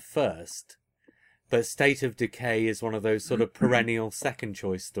voted them first. But State of Decay is one of those sort of perennial second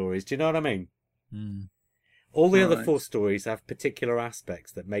choice stories. Do you know what I mean? All the other Right. 4 stories have particular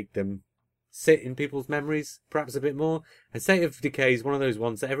aspects that make them sit in people's memories perhaps a bit more. And State of Decay is one of those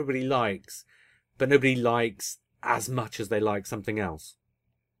ones that everybody likes, but nobody likes as much as they like something else.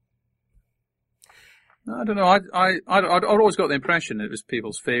 I don't know. I'd always got the impression it was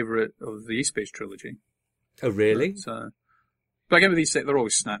people's favourite of the East Space trilogy. Oh, really? But again, with these, they're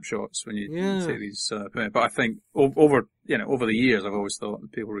always snapshots when you Yeah. say these. But I think over the years, I've always thought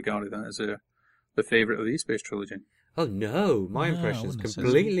that people regarded that as the favourite of the East Space trilogy. Oh, no. My No, I impression is wouldn't have said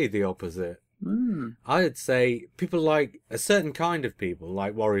completely the opposite. Mm. I'd say people like a certain kind of people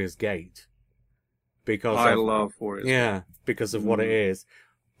like Warrior's Gate. Because I of, love Warriors. yeah, because of what it is.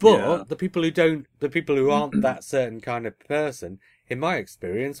 But Yeah. the people who aren't that certain kind of person, in my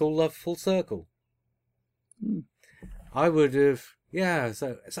experience, all love Full Circle. Mm. I would have,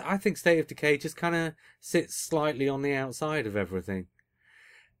 so I think State of Decay just kind of sits slightly on the outside of everything.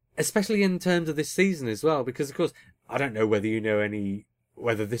 Especially in terms of this season as well, because of course, I don't know whether you know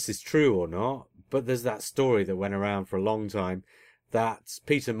whether this is true or not, but there's that story that went around for a long time that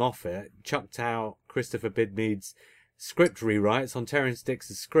Peter Moffat chucked out Christopher Bidmead's script rewrites on Terrance Dicks'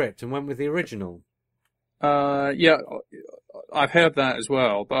 script and went with the original. Yeah, I've heard that as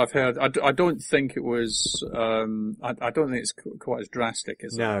well, but I've heard, I don't think it was, I don't think it's quite as drastic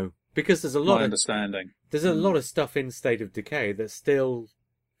as No, because there's a my lot of understanding. there's a lot of stuff in State of Decay that still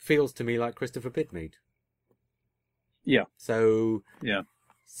feels to me like Christopher Bidmead. Yeah. So Yeah.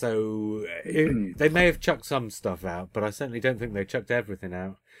 They may have chucked some stuff out, but I certainly don't think they chucked everything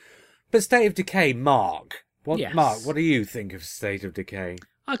out. But State of Decay, Mark, what do you think of State of Decay?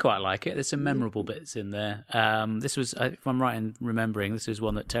 I quite like it. There's some memorable bits in there. This was, if I'm right in remembering, this was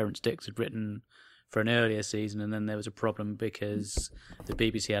one that Terrance Dicks had written for an earlier season, and then there was a problem because the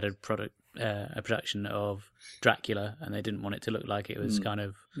BBC had a production of Dracula, and they didn't want it to look like it was kind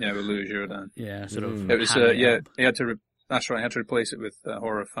of Yeah, with Louis Jourdan. sort of. It was, hamming it up. he had to, that's right, he had to replace it with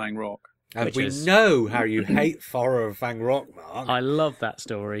Horror of Fang Rock. And Which we is- know how you hate Horror of Fang Rock, Mark. I love that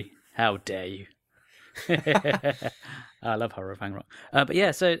story. How dare you? I love Horror of Fang Rock. But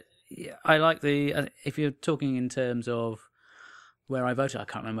yeah, so I like the. If you're talking in terms of where I voted, I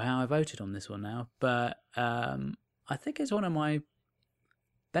can't remember how I voted on this one now, but I think it's one of my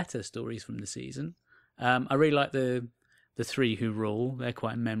better stories from the season. I really like the 3 who rule. They're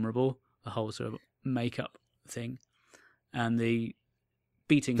quite memorable. The whole sort of makeup thing, and the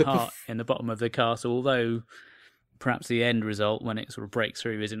beating heart in the bottom of the castle, although perhaps the end result when it sort of breaks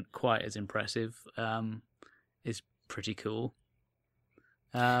through isn't quite as impressive, is pretty cool.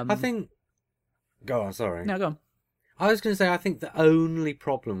 I think... Go on, sorry. No, go on. I was going to say, I think the only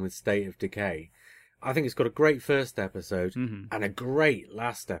problem with State of Decay, I think it's got a great first episode and a great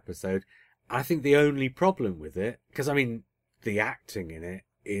last episode. I think the only problem with it, because I mean, the acting in it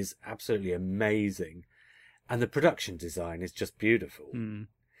is absolutely amazing. And the production design is just beautiful.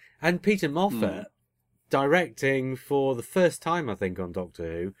 And Peter Moffat directing for the first time, I think, on Doctor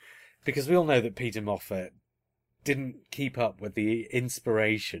Who, because we all know that Peter Moffat didn't keep up with the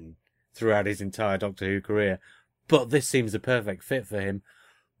inspiration throughout his entire Doctor Who career. But this seems a perfect fit for him.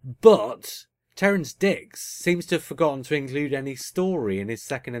 But Terrance Dicks seems to have forgotten to include any story in his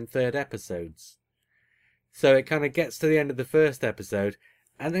second and third episodes. So it kind of gets to the end of the first episode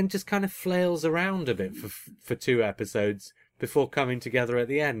and then just kind of flails around a bit for 2 episodes before coming together at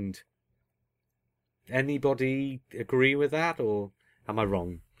the end. Anybody agree with that, or am I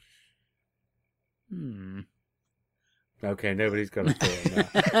wrong? Okay, nobody's got a thought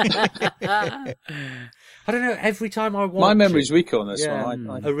on that. I don't know, every time I watch My memory's it, weak on this Yeah. one.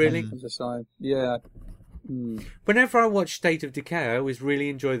 Oh, really? Yeah. Whenever I watch State of Decay, I always really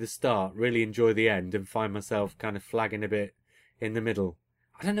enjoy the start, really enjoy the end, and find myself kind of flagging a bit in the middle.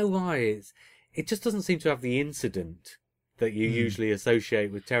 I don't know why. It just doesn't seem to have the incident that you usually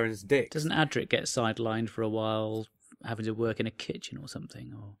associate with Terrance Dicks. Doesn't Adric get sidelined for a while, having to work in a kitchen or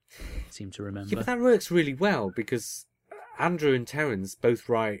something? Or I seem to remember. Yeah, but that works really well because Andrew and Terrance both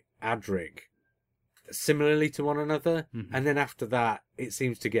write Adric similarly to one another, and then after that, it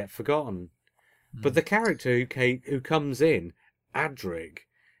seems to get forgotten. But the character who comes in, Adric,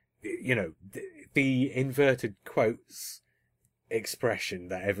 you know, the inverted quotes expression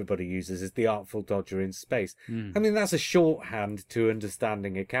that everybody uses is the Artful Dodger in space. I mean, that's a shorthand to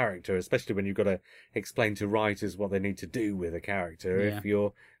understanding a character, especially when you've got to explain to writers what they need to do with a character if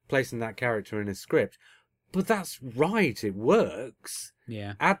you're placing that character in a script. But that's right, it works.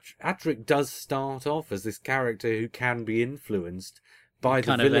 Yeah. Adric does start off as this character who can be influenced by the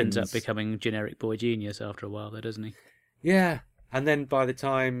Kind villains. of ends up becoming generic boy genius after a while, though, doesn't he? Yeah, and then by the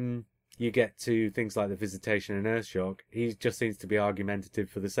time you get to things like the Visitation and Earthshock, he just seems to be argumentative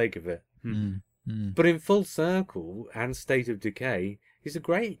for the sake of it. But in Full Circle and State of Decay, he's a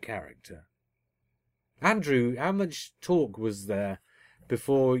great character. Andrew, how much talk was there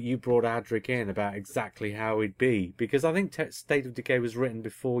before you brought Adric in about exactly how he'd be? Because I think State of Decay was written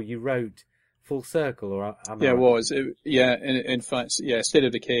before you wrote Full Circle, or am I Yeah, it right? was. In fact, State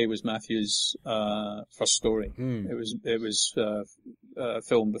of Decay was Matthew's first story. It was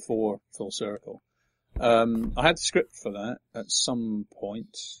filmed before Full Circle. I had the script for that at some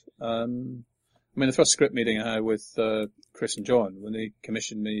point. The first script meeting I had with Chris and John, when they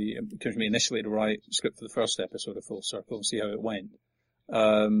commissioned me initially to write the script for the first episode of Full Circle and see how it went.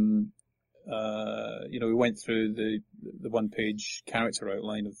 We went through the one-page character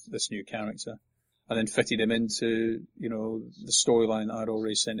outline of this new character, and then fitted him into, the storyline I'd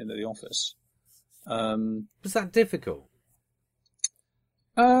already sent into the office. Was that difficult?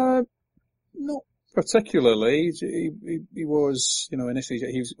 Not particularly. He was, initially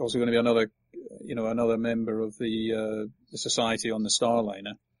he was also going to be another member of the society on the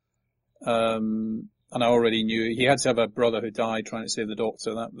Starliner. And I already knew he had to have a brother who died trying to save the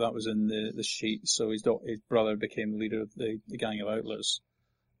Doctor. That was in the sheet. So his brother became the leader of the gang of Outlaws.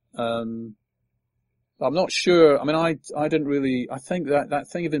 I'm not sure. I didn't really. I think that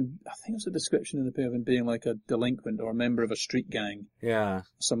thing of him. I think it was a description in the paper of him being like a delinquent or a member of a street gang. Yeah,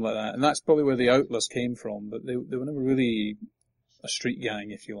 something like that. And that's probably where the Outlaws came from. But they were never really a street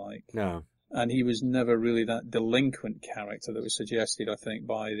gang, if you like. No. And he was never really that delinquent character that was suggested, I think,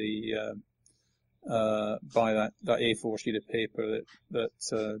 by the by that A4 sheet of paper that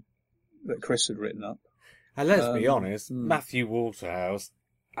Chris had written up. And let's be honest, Matthew Waterhouse,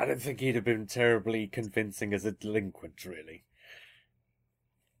 I don't think he'd have been terribly convincing as a delinquent, really.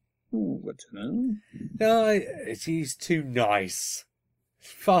 Ooh, I don't know. No, he's too nice.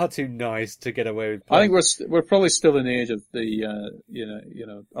 Far too nice to get away with. I think we're probably still in the age of the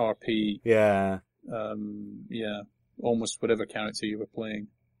RP. Yeah. Almost whatever character you were playing.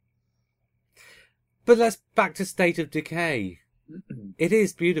 But let's back to State of Decay. It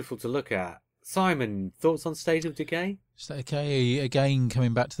is beautiful to look at. Simon, thoughts on State of Decay? State of Decay, again,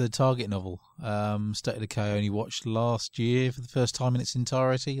 coming back to the Target novel. State of Decay I only watched last year for the first time in its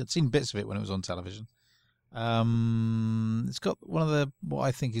entirety. I'd seen bits of it when it was on television. It's got what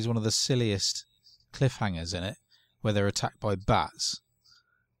I think is one of the silliest cliffhangers in it, where they're attacked by bats.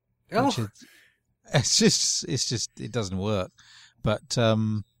 Oh. It's just, it doesn't work. But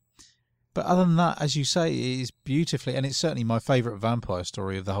other than that, as you say, it is beautifully, and it's certainly my favourite vampire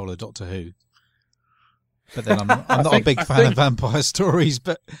story of the whole of Doctor Who. But then I'm not a big fan of vampire stories,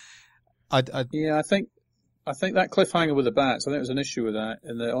 but I think that cliffhanger with the bats, I think there was an issue with that.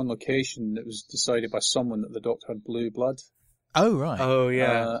 And on location, it was decided by someone that the Doctor had blue blood. Oh, right. Oh,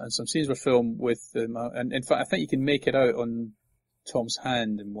 yeah. And some scenes were filmed with them. And in fact, I think you can make it out on Tom's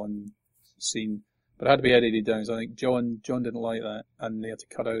hand in one scene. But it had to be edited down. So I think John didn't like that. And they had to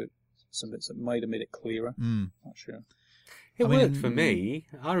cut out some bits that might have made it clearer. Not sure. It worked for me.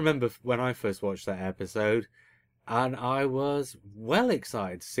 I remember when I first watched that episode, and I was well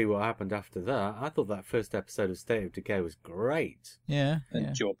excited to see what happened after that. I thought that first episode of State of Decay was great. Yeah.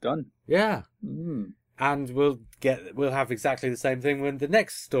 Job done. Yeah. And we'll have exactly the same thing when the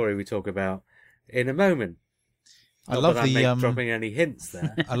next story we talk about in a moment. I love dropping any hints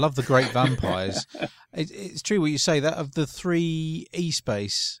there. I love the Great Vampires. It's true what you say, that of the 3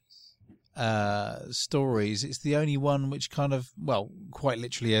 E-Space stories, it's the only one which kind of, quite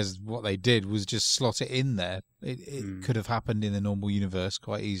literally as what they did was just slot it in there. It could have happened in the normal universe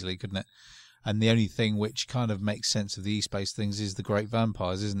quite easily, couldn't it? And the only thing which kind of makes sense of the E-Space things is the Great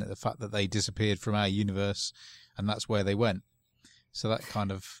Vampires, isn't it? The fact that they disappeared from our universe and that's where they went. So that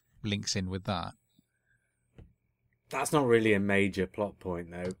kind of links in with that. That's not really a major plot point,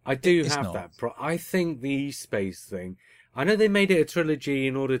 though. I do It's have not. that. I think the E-Space thing, I know they made it a trilogy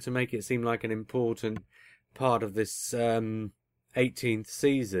in order to make it seem like an important part of this 18th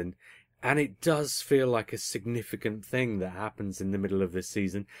season, and it does feel like a significant thing that happens in the middle of this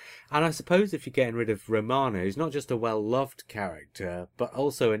season. And I suppose if you're getting rid of Romana, who's not just a well-loved character, but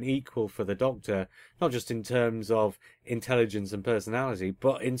also an equal for the Doctor, not just in terms of intelligence and personality,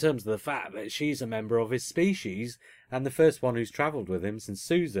 but in terms of the fact that she's a member of his species, and the first one who's travelled with him since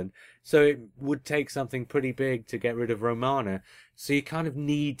Susan. So it would take something pretty big to get rid of Romana. So you kind of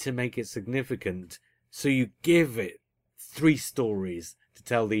need to make it significant. So you give it 3 stories to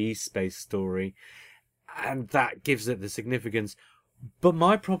tell the E-Space story, and that gives it the significance. But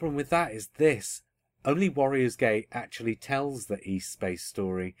my problem with that is this. Only Warriors Gate actually tells the E-Space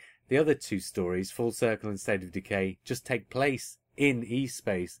story. The other 2 stories, Full Circle and State of Decay, just take place in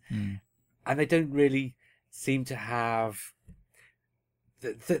E-Space. And they don't really seem to have...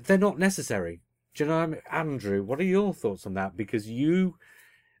 They're not necessary. Do you know what I mean? Andrew, what are your thoughts on that? Because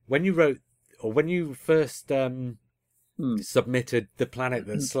when you wrote, or when you first submitted The Planet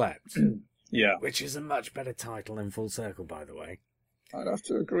That Slept, Yeah. which is a much better title than Full Circle, by the way. I'd have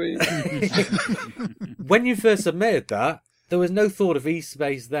to agree. When you first submitted that, there was no thought of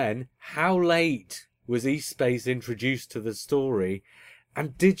East-Space then. How late was East-Space introduced to the story?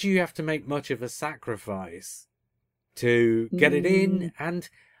 And did you have to make much of a sacrifice to get it in? And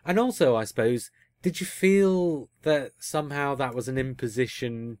also, I suppose, did you feel that somehow that was an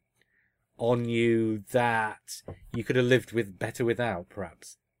imposition on you that you could have lived with better without,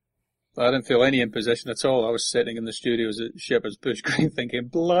 perhaps? I didn't feel any imposition at all. I was sitting in the studios at Shepherd's Bush Green thinking,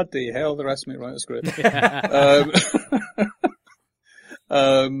 bloody hell, they're asking me to write a script.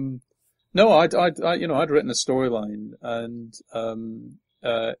 No, I'd written a storyline, and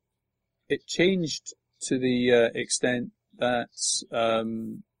it changed to the extent that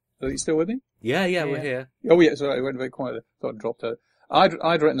are you still with me? Yeah, we're here. Oh yeah, sorry, I went a bit quiet. I thought I dropped out.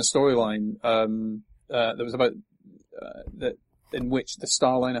 I'd written a storyline that was about that in which the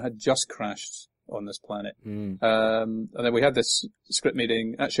Starliner had just crashed on this planet, and then we had this script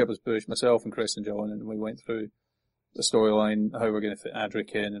meeting at Shepherd's Bush, myself and Chris and John, and we went through the storyline, how we're going to fit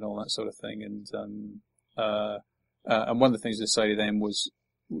Adric in, and all that sort of thing. And one of the things they decided then was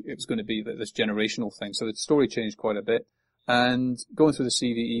it was going to be this generational thing. So the story changed quite a bit. And going through the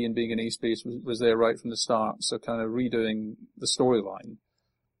CVE and being in E-Space was there right from the start. So kind of redoing the storyline,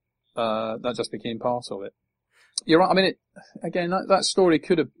 that just became part of it. You're right. I mean, that story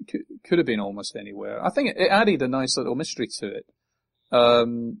could have been almost anywhere. I think it added a nice little mystery to it. A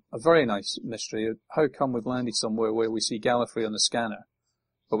very nice mystery. How come we've landed somewhere where we see Gallifrey on the scanner,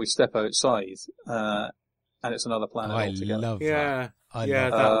 but we step outside, and it's another planet altogether. I love that. Yeah,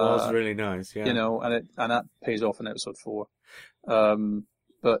 that was really nice. Yeah, and that pays off in episode 4.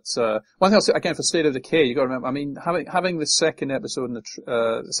 But one thing I'll say again for State of Decay, you got to remember. I mean, having the second episode in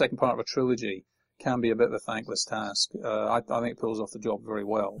the second part of a trilogy can be a bit of a thankless task. I think it pulls off the job very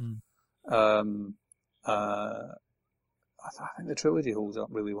well. I think the trilogy holds up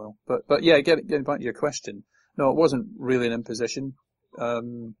really well. But yeah, getting back to your question, no, it wasn't really an imposition. I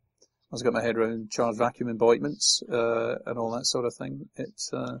was got my head around charged vacuum emboitments, and all that sort of thing. It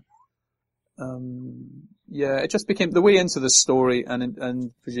just became the way into the story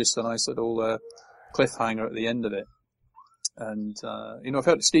and produced a nice little, cliffhanger at the end of it. And, I've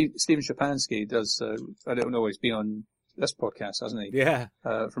heard Stephen Shapansky does, I don't know, he's been on this podcast, hasn't he? Yeah.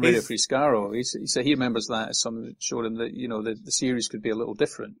 From Radio Free Skaro. He said he remembers that as something that showed him that, the series could be a little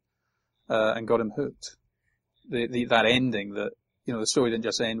different, and got him hooked. That ending that, the story didn't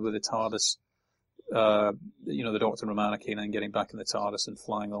just end with the TARDIS, the Doctor and Romana Canine getting back in the TARDIS and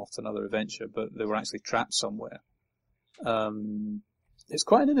flying off to another adventure, but they were actually trapped somewhere. It's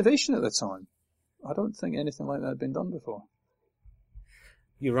quite an innovation at the time. I don't think anything like that had been done before.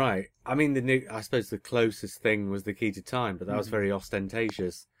 You're right. I mean, I suppose the closest thing was the Key to Time, but that was very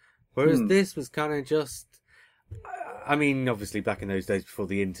ostentatious. Whereas this was kind of just, I mean, obviously back in those days before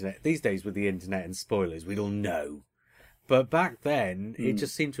the internet, these days with the internet and spoilers, we'd all know. But back then, it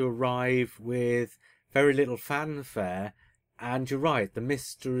just seemed to arrive with very little fanfare. And you're right, the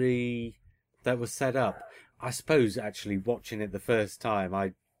mystery that was set up. I suppose, actually, watching it the first time,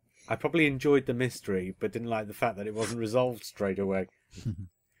 I probably enjoyed the mystery, but didn't like the fact that it wasn't resolved straight away.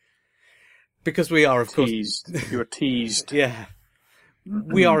 Because we are, of course... You were teased. Yeah.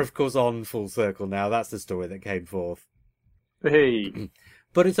 We are, of course, on Full Circle now. That's the story that came fourth. Hey.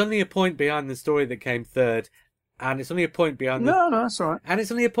 But it's only a point behind the story that came third, and it's only a point behind No, that's all right. And it's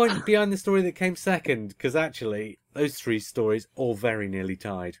only a point behind the story that came second, because actually, those three stories all very nearly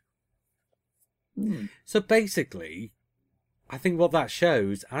tied. So basically, I think what that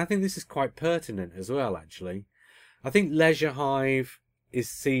shows, and I think this is quite pertinent as well, actually, I think Leisure Hive is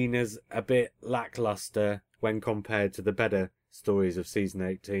seen as a bit lackluster when compared to the better stories of season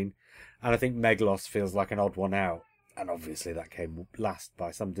 18. And I think Meglos feels like an odd one out. And obviously that came last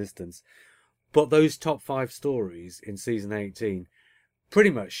by some distance. But those top 5 stories in season 18 pretty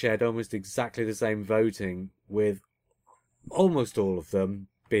much shared almost exactly the same voting, with almost all of them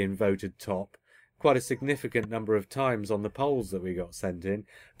being voted top quite a significant number of times on the polls that we got sent in.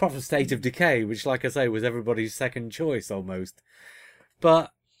 Apart from State of Decay, which, like I say, was everybody's second choice almost.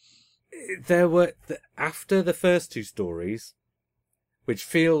 But there were, after the first 2 stories, which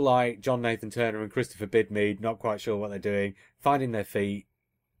feel like John Nathan Turner and Christopher Bidmead, not quite sure what they're doing, finding their feet,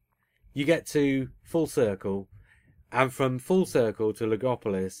 you get to Full Circle, and from Full Circle to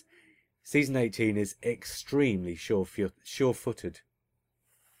Logopolis, season 18 is extremely sure-footed.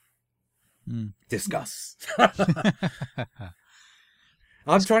 Discuss.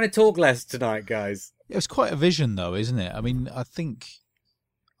 I'm trying to talk less tonight, guys. It was quite a vision, though, isn't it? I mean, I think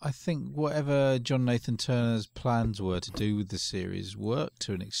whatever John Nathan Turner's plans were to do with the series worked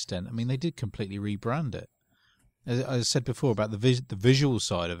to an extent. I mean, they did completely rebrand it. As I said before about the visual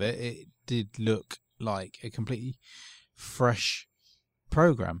side of it, it did look like a completely fresh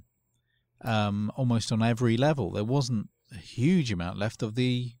program, almost on every level. There wasn't a huge amount left of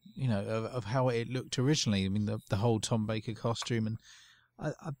the, of how it looked originally. I mean, the whole Tom Baker costume, and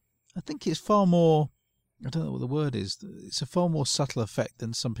I think it's far more. I don't know what the word is. It's a far more subtle effect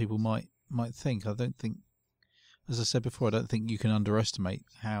than some people might think. I don't think, as I said before, I don't think you can underestimate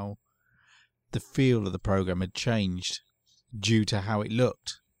how the feel of the program had changed due to how it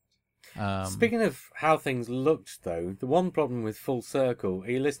looked. Speaking of how things looked, though, the one problem with Full Circle, are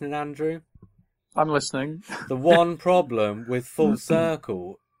you listening, Andrew? I'm listening. The one problem with Full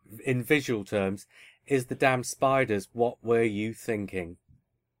Circle, in visual terms, is the damn spiders. What were you thinking?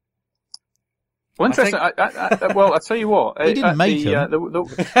 Well, interesting. Well, I'll tell you what. They didn't make them.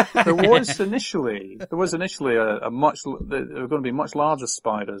 There was initially there were going to be much larger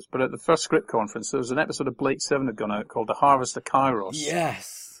spiders, but at the first script conference, there was an episode of Blake 7 had gone out called The Harvest of Kairos.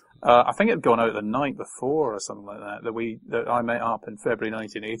 Yes. I think it had gone out the night before or something like that. That I met up in February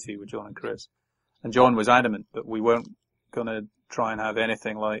 1980 with John and Chris, and John was adamant that we weren't going to try and have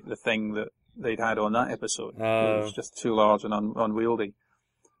anything like the thing that they'd had on that episode. It was just too large and unwieldy.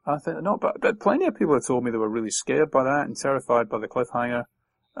 I think no, but plenty of people have told me they were really scared by that and terrified by the cliffhanger.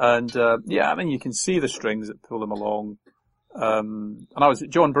 And I mean, you can see the strings that pull them along. And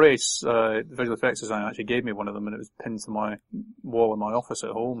John Brace, visual effects designer, actually gave me one of them, and it was pinned to my wall in my office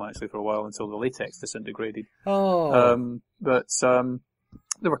at home actually for a while until the latex disintegrated. But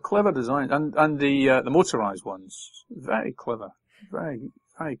they were clever designs, and the motorized ones, very clever, very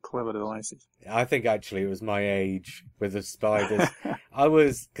very clever devices. I think actually it was my age with the spiders.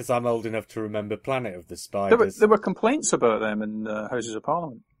 Because I'm old enough to remember Planet of the Spiders. There were complaints about them in Houses of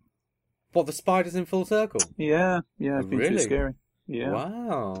Parliament. What, the spiders in Full Circle? Yeah, it's been too scary. Yeah.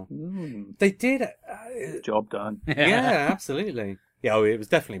 Wow. They did. Job done. Yeah, absolutely. Yeah, it was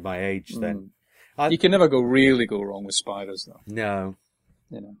definitely my age then. You can never really go wrong with spiders, though. No.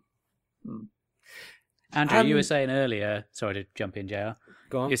 Andrew, you were saying earlier, sorry to jump in, JR.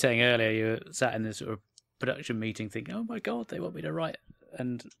 Go on. You were saying earlier you were sat in this sort of production meeting thinking, oh my God, they want me to write,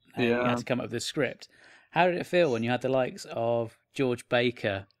 and you had to come up with this script. How did it feel when you had the likes of George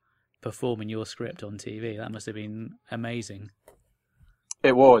Baker performing your script on TV? That must have been amazing.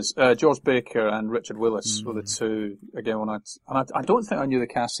 It was. George Baker and Richard Willis were the two. Again, I don't think I knew the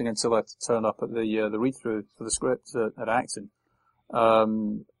casting until I turned up at the read-through for the script at Acton.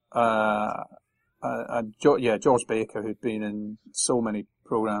 George Baker, who'd been in so many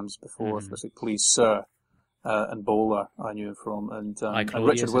programs before, especially Please Sir, and Bowler, I knew him from, and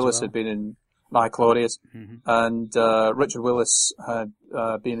Richard Willis had been in My Claudius, and Richard Willis had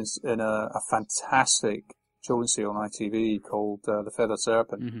been in a fantastic children's serial on ITV called The Feathered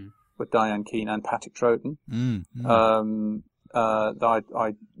Serpent with Diane Keane and Patrick Troughton.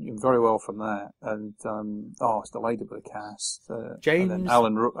 I knew very well from that, and I was delighted with the cast. James, and then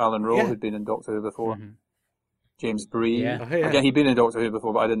Alan Rowe, who'd been in Doctor Who before. James Bree. Again, he'd been in Doctor Who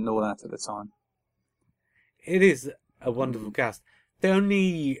before, but I didn't know that at the time. It is a wonderful cast. The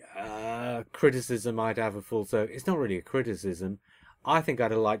only criticism I'd have of Full Circle, it's not really a criticism. I think I'd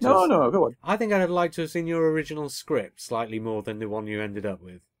have liked to. No, go on. I think I'd have liked to have seen your original script slightly more than the one you ended up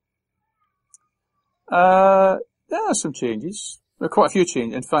with. There are some changes. There are quite a few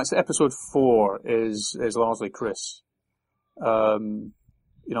changes. In fact, episode 4 is largely Chris. I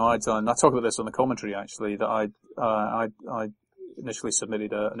talk about this on the commentary actually, that I initially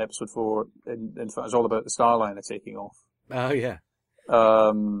submitted an episode 4. In fact, it was all about the Starliner taking off. Oh yeah.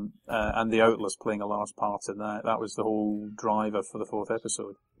 And the Outlaws playing a large part in that. That was the whole driver for the 4th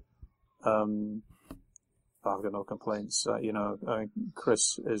episode. I've got no complaints.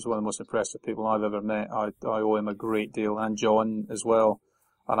 Chris is one of the most impressive people I've ever met. I owe him a great deal, and John as well.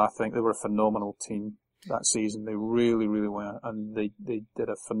 And I think they were a phenomenal team that season. They really, really were, and they did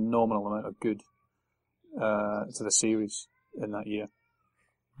a phenomenal amount of good to the series in that year.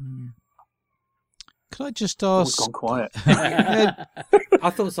 Could I just ask? Gone quiet. I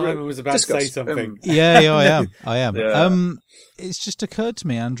thought Simon was about to say something. I am. Yeah. It's just occurred to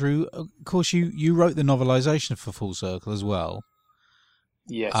me, Andrew. Of course, you wrote the novelisation for Full Circle as well.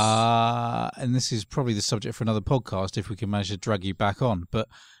 Yes. And this is probably the subject for another podcast if we can manage to drag you back on. But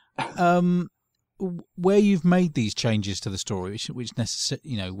where you've made these changes to the story, which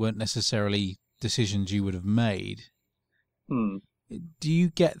weren't necessarily decisions you would have made, do you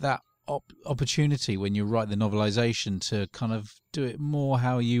get that opportunity when you write the novelisation to kind of do it more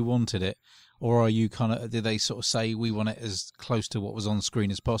how you wanted it, or are you did they sort of say we want it as close to what was on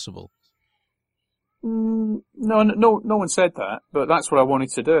screen as possible? No one said that, but that's what I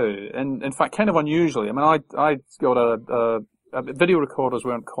wanted to do. And in fact, kind of unusually, I mean, I got video recorders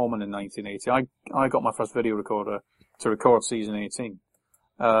weren't common in 1980. I got my first video recorder to record season 18.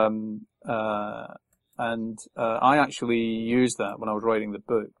 I actually used that when I was writing the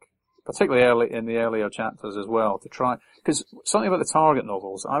book, particularly early in the earlier chapters as well, to try, because something about the Target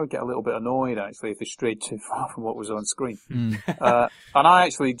novels, I would get a little bit annoyed actually if they strayed too far from what was on screen. And I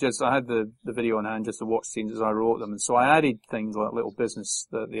actually I had the video on hand just to watch scenes as I wrote them, and so I added things like little business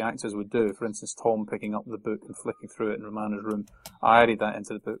that the actors would do. For instance, Tom picking up the book and flicking through it in Romana's room. I added that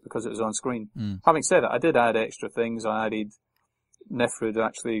into the book because it was on screen. Having said that, I did add extra things. I added Nifrid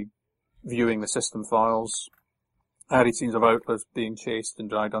actually viewing the system files. I added scenes of Outlaws being chased and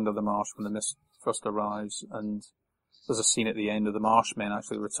dragged under the marsh when the mist first arrives, and there's a scene at the end of the Marshmen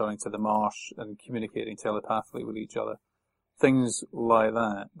actually returning to the marsh and communicating telepathically with each other. Things like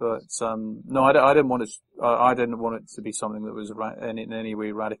that. But no, I didn't want it to be something that was in any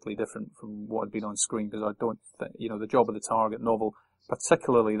way radically different from what had been on screen, because I don't think, the job of the Target novel,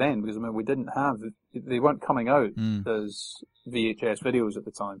 particularly then, because I mean they weren't coming out as VHS videos at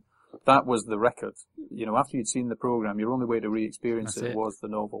the time. That was the record. After you'd seen the program, your only way to re-experience it was the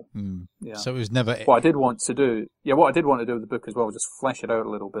novel. Yeah. So it was never. What I did want to do with the book as well was just flesh it out a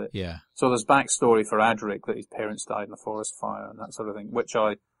little bit. Yeah. So there's backstory for Adric, that his parents died in a forest fire and that sort of thing, which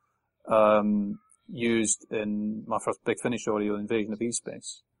I used in my first Big Finish audio, Invasion of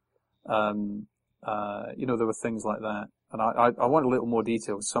E-Space. There were things like that, and I wanted a little more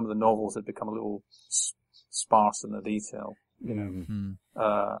detail. Some of the novels had become a little sparse in the detail.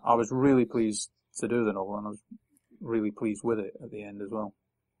 I was really pleased to do the novel, and I was really pleased with it at the end as well.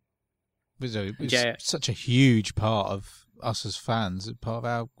 It was such a huge part of us as fans, part of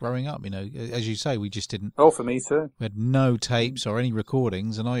our growing up. As you say, we just didn't. Oh, for me too. We had no tapes or any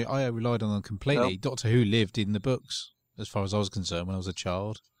recordings, and I relied on them completely. Nope. Doctor Who lived in the books, as far as I was concerned, when I was a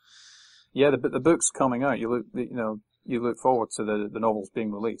child. Yeah, the books coming out, you look forward to the novels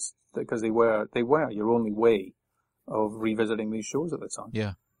being released, because they were your only way of revisiting these shows at the time.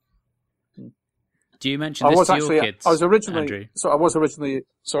 Yeah. Do you mention this to your kids? Andrew? I was originally.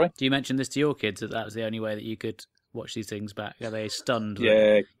 Sorry. Do you mention this to your kids that was the only way that you could watch these things back? Are they stunned? Yeah.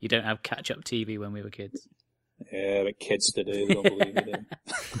 That you don't have catch-up TV when we were kids. Yeah, but kids today, they don't believe it.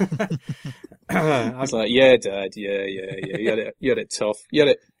 I was like, yeah, Dad, yeah. You had it tough. We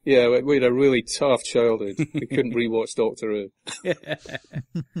had a really tough childhood. We couldn't rewatch Doctor Who.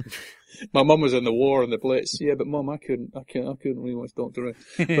 My mum was in the war and the Blitz. Yeah, but Mum, I couldn't rewatch Doctor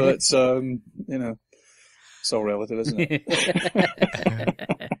Who. But it's all relative, isn't it?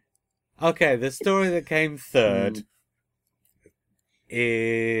 Okay, the story that came third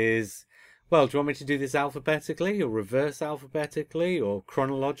is. Well, do you want me to do this alphabetically, or reverse alphabetically, or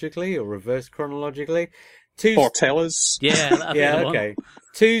chronologically, or reverse chronologically? Or tell us. Yeah, okay.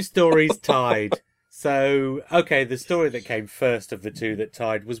 2 stories tied. So, okay, the story that came first of the 2 that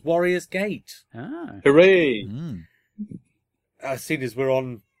tied was Warrior's Gate. Ah. Hooray! As soon as we're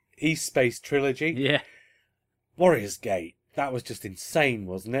on East Space Trilogy. Yeah. Warrior's Gate. That was just insane,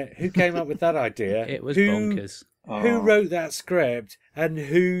 wasn't it? Who came up with that idea? It was bonkers. Who wrote that script, and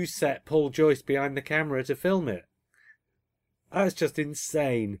who set Paul Joyce behind the camera to film it? That's just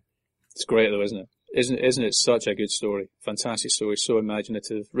insane. It's great though, isn't it? Isn't it such a good story? Fantastic story, so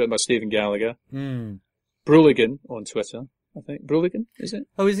imaginative. Written by Stephen Gallagher. Brulligan on Twitter, I think. Brulligan, is it?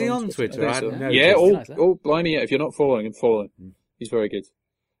 Oh, is he on Twitter? I so. hadn't Yeah, noticed. blimey, if you're not following him, follow him. He's very good.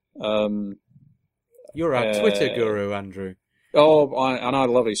 You're our Twitter guru, Andrew. Oh, I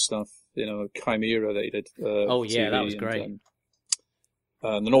love his stuff. Chimera that he did. That was great.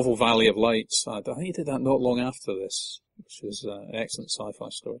 The novel Valley of Lights. I think he did that not long after this, which was an excellent sci-fi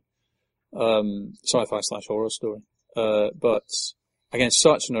story. Sci-fi/horror story. But again,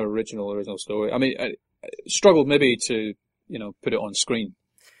 such an original story. I mean, I struggled maybe to, put it on screen,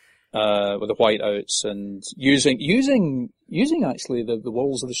 with the whiteouts and using actually the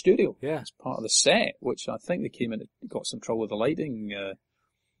walls of the studio. Yeah. As part of the set, which I think they got some trouble with the lighting,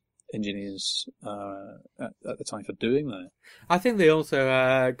 engineers, at the time for doing that. I think they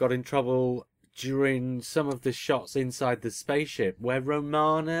also, got in trouble during some of the shots inside the spaceship where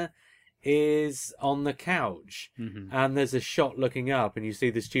Romana is on the couch, and there's a shot looking up and you see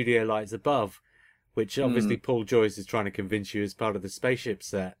the studio lights above, which obviously Paul Joyce is trying to convince you is part of the spaceship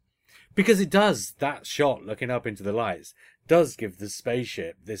set. Because it does, that shot looking up into the lights does give the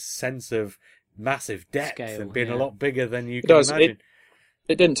spaceship this sense of massive depth and being a lot bigger than you can imagine.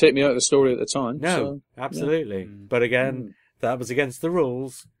 it didn't take me out of the story at the time. No, so, absolutely. yeah. But again, that was against the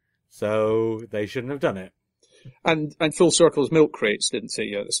rules, so they shouldn't have done it. And Full Circle's milk crates didn't take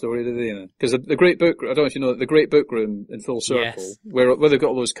you out of the story, did they? You know? Because the Great Book, I don't know if you know, the Great Book Room in Full Circle, Yes. where they've got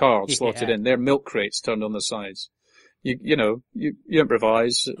all those cards slotted Yeah. in, they're milk crates turned on the sides. You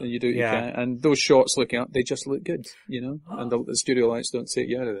improvise and you do what you can, and those shots looking up, they just look good, and the studio lights don't take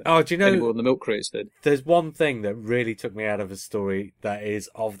you out of it. Oh, do you Any know, more than the milk crates did. there's one thing that really took me out of a story that is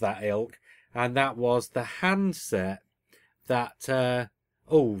of that ilk, and that was the handset that,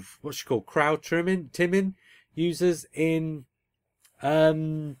 what's she called? Crowd Timmin uses in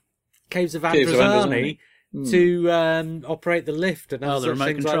Caves of Androzani to operate the lift and other the remote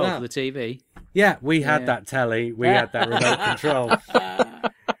things control like for that. the TV. Yeah, we had that telly, we had that remote control.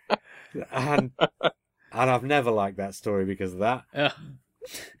 And I've never liked that story because of that.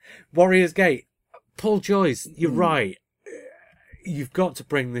 Warrior's Gate. Paul Joyce, you're right. You've got to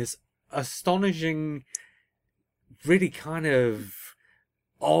bring this astonishing, really kind of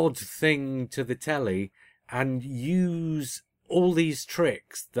odd thing to the telly and use all these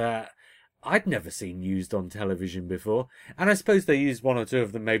tricks that I'd never seen used on television before. And I suppose they used one or two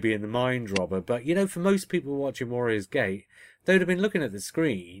of them maybe in The Mind Robber, but for most people watching Warrior's Gate, they'd have been looking at the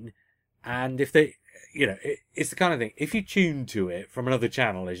screen, and if they, it's the kind of thing, if you tune to it from another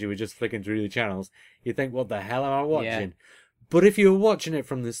channel as you were just flicking through the channels, you'd think, what the hell am I watching? Yeah. But if you were watching it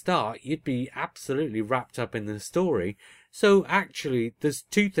from the start, you'd be absolutely wrapped up in the story. So actually, there's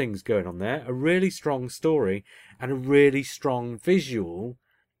two things going on there, a really strong story and a really strong visual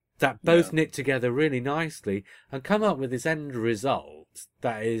that both knit together really nicely and come up with this end result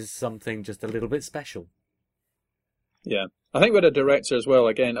that is something just a little bit special. Yeah. I think with a director as well,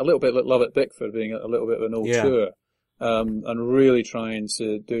 again, a little bit like Love at Bickford being a little bit of an auteur, and really trying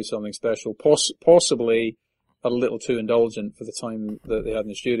to do something special, possibly a little too indulgent for the time that they had in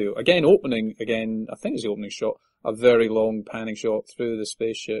the studio. I think it's the opening shot, a very long panning shot through the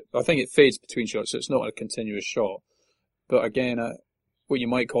spaceship. I think it fades between shots, so it's not a continuous shot. But again, what you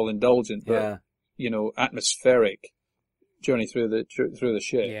might call indulgent, but, atmospheric journey through the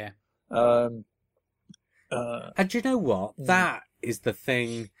ship. Yeah. And do you know what? That is the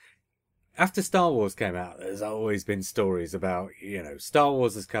thing. After Star Wars came out, there's always been stories about, Star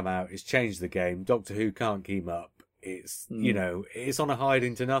Wars has come out, it's changed the game, Doctor Who can't keep up, it's, it's on a hide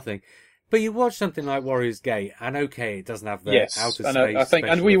into nothing. But you watch something like Warrior's Gate, and okay, it doesn't have the outer space. I think,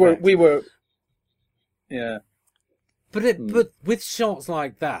 and we were, yeah. But with shots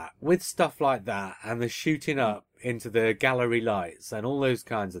like that, with stuff like that, and the shooting up into the gallery lights and all those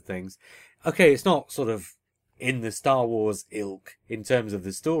kinds of things, okay, it's not sort of in the Star Wars ilk in terms of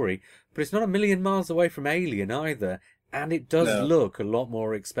the story, but it's not a million miles away from Alien either, and it does look a lot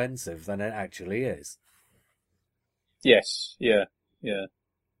more expensive than it actually is. Yes, yeah.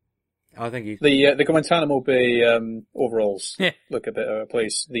 I think the Guantanamo Bay overalls look a bit out of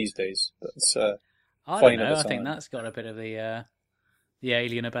place these days, but I don't know. I think that's got a bit of the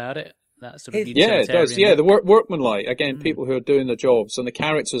Alien about it. That sort of it does. Yeah, the workmanlike again. People who are doing the jobs and the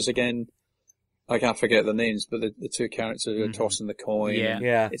characters again. I can't forget the names, but the two characters who are tossing the coin.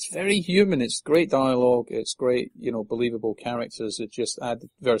 Yeah. It's very human. It's great dialogue. It's great, believable characters. It just add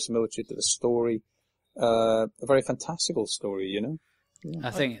verisimilitude to the story. A very fantastical story, Yeah.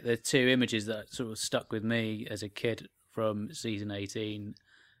 I think the two images that sort of stuck with me as a kid from season 18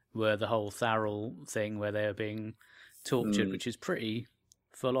 were the whole Tharrell thing where they were being tortured, which is pretty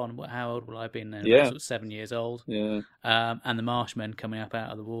full on. How old will I have been then? About sort of 7 years old. Yeah. And the Marshmen coming up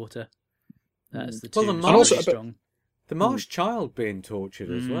out of the water. That's the two. Well, the Marsh child being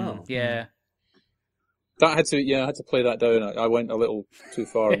tortured as well. Yeah. That had to play that down. I went a little too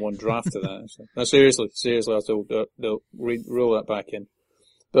far in one draft of that. So. No, seriously, I have to rule that back in.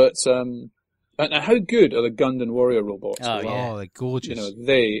 But and how good are the Gundam Warrior robots? Oh, yeah. Oh, they're gorgeous.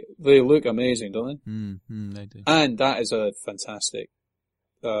 They look amazing, don't they? They do. And that is a fantastic.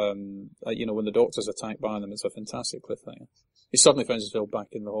 When the Doctor's attacked by them, it's a fantastic cliffhanger. He suddenly finds himself back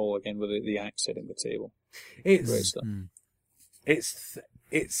in the hall again with the axe hitting the table. Great stuff.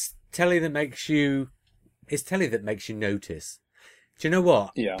 It's telly that makes you. It's telly that makes you notice. Do you know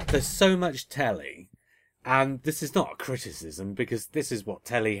what? Yeah. There's so much telly, and this is not a criticism because this is what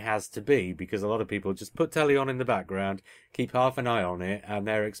telly has to be. Because a lot of people just put telly on in the background, keep half an eye on it, and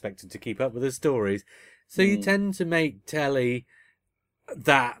they're expected to keep up with the stories. So you tend to make telly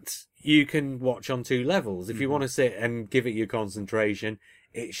that you can watch on two levels. If you want to sit and give it your concentration,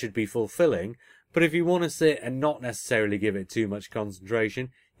 it should be fulfilling. But if you want to sit and not necessarily give it too much concentration,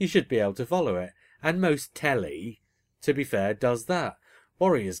 you should be able to follow it. And most telly, to be fair, does that.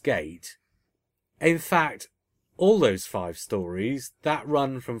 Warrior's Gate, in fact, all those 5 stories, that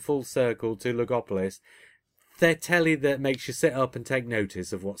run from Full Circle to Logopolis, they're telly that makes you sit up and take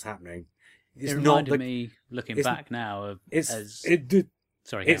notice of what's happening. It reminded me, looking back now, of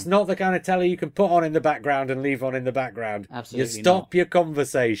Sorry, it's not the kind of telly you can put on in the background and leave on in the background. Absolutely You stop not. your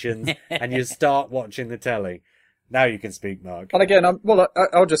conversations and you start watching the telly. Now you can speak, Mark. And again,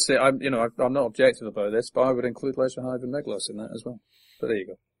 I'll just say, I'm not objective about this, but I would include Leisure Hive and Meglos in that as well. But there you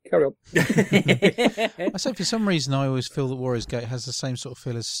go. Carry on. I say for some reason I always feel that Warriors Gate has the same sort of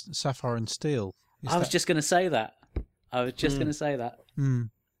feel as Sapphire and Steel. I was just going to say that.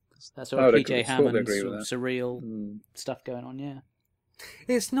 Mm. That sort of PJ Hammond agree sort with of surreal stuff going on, yeah.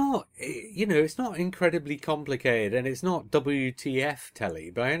 It's not, it's not incredibly complicated, and it's not WTF telly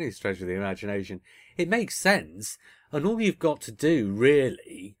by any stretch of the imagination. It makes sense, and all you've got to do,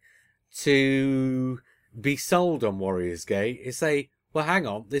 really, to be sold on Warriors Gate is say, well, hang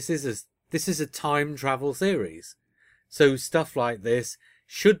on, this is a time travel series. So stuff like this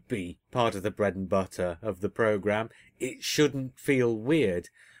should be part of the bread and butter of the programme. It shouldn't feel weird.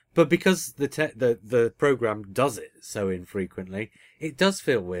 But because the programme does it so infrequently, it does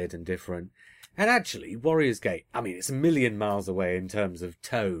feel weird and different. And actually, Warriors Gate, I mean, it's a million miles away in terms of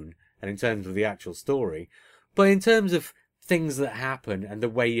tone and in terms of the actual story. But in terms of things that happen and the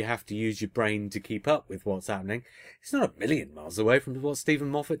way you have to use your brain to keep up with what's happening, it's not a million miles away from what Stephen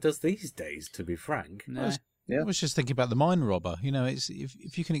Moffat does these days, to be frank. No. I was just thinking about the Mine Robber. It's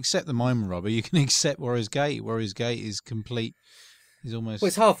if you can accept the Mine Robber, you can accept Warriors Gate. Warriors Gate is complete. Is almost. Well,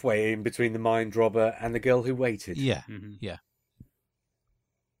 it's halfway in between the Mind Robber and the Girl Who Waited. Yeah, Mm-hmm. yeah.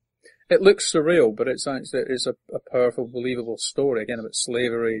 It looks surreal, but it's a powerful, believable story, again, about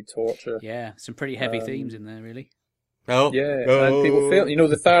slavery, torture. Yeah, some pretty heavy themes in there, really. Oh, Yeah, oh. and people fail.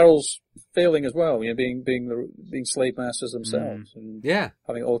 The Tharrells failing as well. Being slave masters themselves, and Yeah,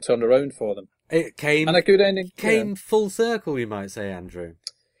 having it all turned around for them, it came and a good ending. came full circle, you might say, Andrew.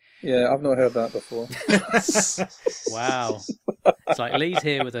 Yeah, I've not heard that before. Wow. It's like Lee's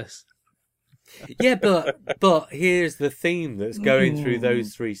here with us. Yeah, but here's the theme that's going through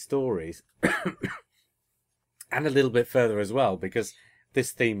those 3 stories, and a little bit further as well, because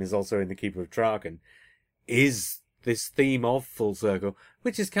this theme is also in The Keeper of Traken, is this theme of Full Circle,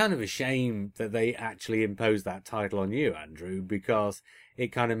 which is kind of a shame that they actually imposed that title on you, Andrew, because it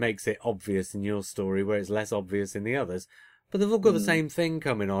kind of makes it obvious in your story where it's less obvious in the others. But they've all got the same thing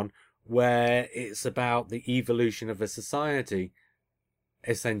coming on, where it's about the evolution of a society,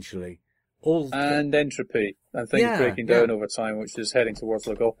 essentially. And entropy, and things breaking down over time, which is heading towards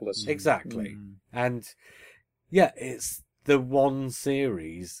Logopolis. Exactly. And, yeah, it's the one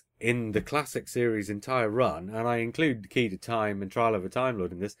series in the classic series' entire run, and I include Key to Time and Trial of a Time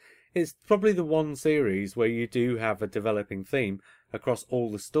Lord in this, it's probably the one series where you do have a developing theme across all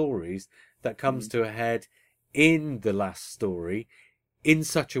the stories that comes to a head in the last story in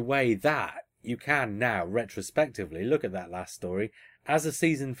such a way that you can now retrospectively look at that last story as a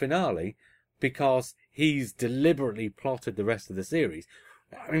season finale, because he's deliberately plotted the rest of the series.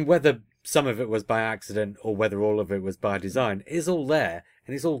 I mean, whether some of it was by accident or whether all of it was by design is all there,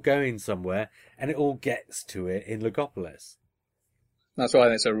 and it's all going somewhere, and it all gets to it in Logopolis. That's why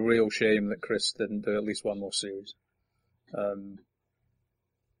it's a real shame that Chris didn't do at least one more series.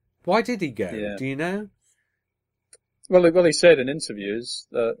 Why did he go? Yeah. Do you know? Well, he said in interviews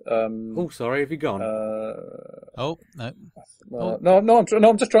that. Oh, sorry, have you gone? Oh no. No,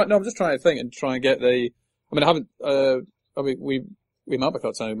 I'm just trying to think and try and get the. I mean, I haven't. We met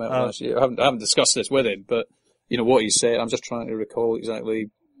because we met last year. I haven't discussed this with him, but what he said. I'm just trying to recall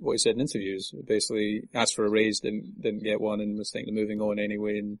exactly what he said in interviews. Basically, asked for a raise, didn't get one, and was thinking of moving on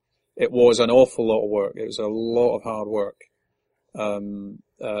anyway. And it was an awful lot of work. It was a lot of hard work.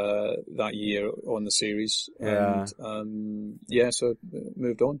 That year on the series. Yeah. And, so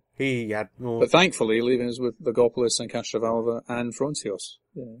moved on. He had more. But thankfully, leaving us with Logopolis and Castrovalva and Frontios.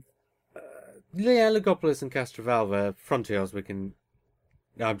 Yeah, Logopolis and Castrovalva, Frontios, we can.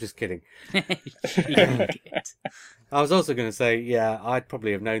 No, I'm just kidding. I was also going to say, yeah, I'd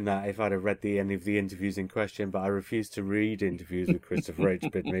probably have known that if I'd have read any of the interviews in question, but I refuse to read interviews with Christopher H.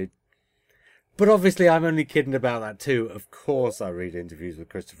 Bidmead. But obviously, I'm only kidding about that too. Of course I read interviews with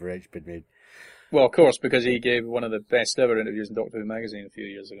Christopher H. Bidmead. Well, of course, because he gave one of the best ever interviews in Doctor Who magazine a few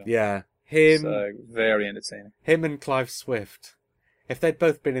years ago. Yeah. Him. Very entertaining. Him and Clive Swift. If they'd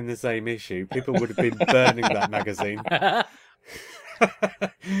both been in the same issue, people would have been burning that magazine.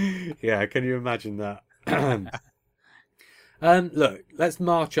 Yeah, can you imagine that? Look, let's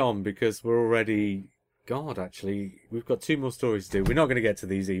march on because we're already... God, actually, we've got 2 more stories to do. We're not going to get to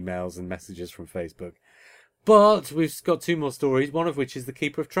these emails and messages from Facebook. But we've got 2 more stories, one of which is The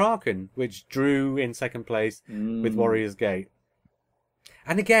Keeper of Traken, which drew in second place with Warrior's Gate.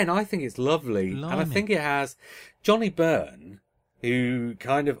 And again, I think it's lovely. Blimey. And I think it has Johnny Byrne, who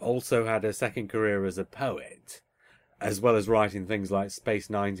kind of also had a second career as a poet, as well as writing things like Space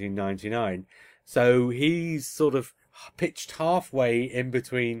 1999. So he's sort of pitched halfway in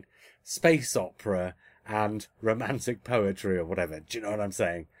between space opera and romantic poetry or whatever. Do you know what I'm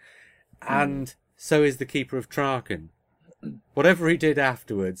saying? And so is The Keeper of Traken. Whatever he did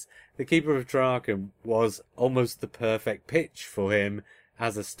afterwards, The Keeper of Traken was almost the perfect pitch for him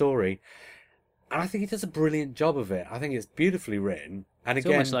as a story. And I think he does a brilliant job of it. I think it's beautifully written. And It's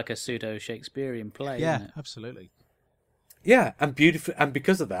again, almost like a pseudo-Shakespearean play, Yeah, isn't it? absolutely. yeah, and beautiful, and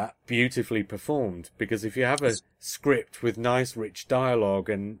because of that, beautifully performed. Because if you have a script with nice, rich dialogue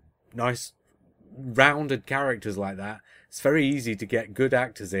and nice, rounded characters like that, it's very easy to get good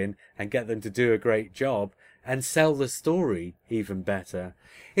actors in and get them to do a great job and sell the story even better.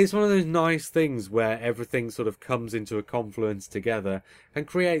 It's one of those nice things where everything sort of comes into a confluence together and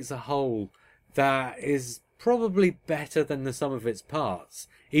creates a whole that is probably better than the sum of its parts,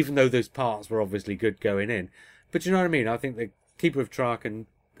 even though those parts were obviously good going in. But you know what I mean? I think The Keeper of Traken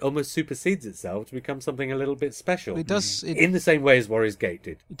almost supersedes itself to become something a little bit special. It does. In the same way as Warrior's Gate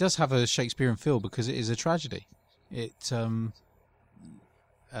did. It does have a Shakespearean feel because it is a tragedy. It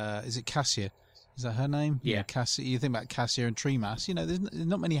is it Cassia? Is that her name? Yeah. Cassia. You think about Cassia and Tremas. You know, there's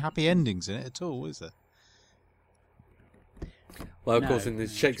not many happy endings in it at all, is there? Well, of No, course, in the no,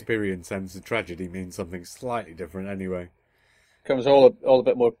 Shakespearean sense, a tragedy means something slightly different anyway. Becomes all a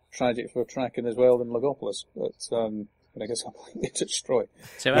bit more tragic for Traken as well than Logopolis. But I guess I'm going to destroy.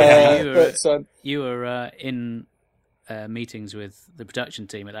 So Andrew, But you were in meetings with the production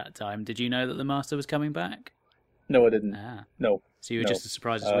team at that time. Did you know that the Master was coming back? no, I didn't. Ah, No. so you were No. just as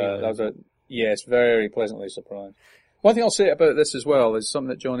surprised as we were. That was yes, very pleasantly surprised. One thing I'll say about this as well is something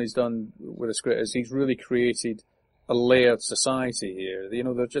that Johnny's done with the script is he's really created a layered society here. You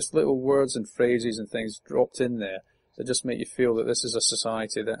know, they're just little words and phrases and things dropped in there that just make you feel that this is a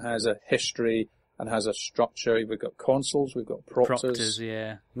society that has a history and has a structure. We've got consuls, we've got proctors.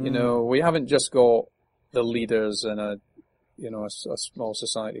 yeah. You know, we haven't just got the leaders and a small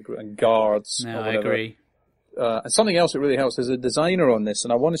society group and guards. No, or I whatever. agree. And something else that really helps, there's a designer on this,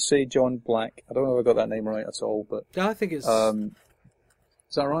 and I want to say John Black. I don't know if I got that name right at all, but I think it's...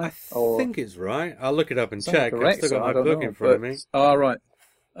 is that right? I think it's right. I'll look it up and Is that check. I've correct? still got I my don't book know, in front of but- me. Oh, right.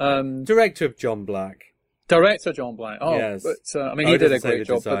 Director of John Black. Director John Black. Oh, Yes. but I mean, Oh, he it did a doesn't say great the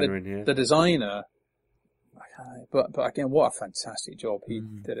job. But designer in here. the designer, but again, what a fantastic job he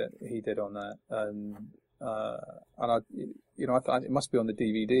did on that. And I, it must be on the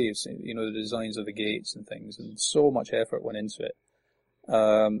DVD. It's, the designs of the gates and things, and so much effort went into it.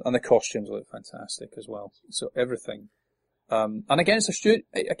 And the costumes look fantastic as well. So everything. And again, it's a studio.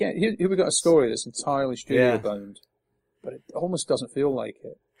 Again, here we got a story that's entirely studio bound, but it almost doesn't feel like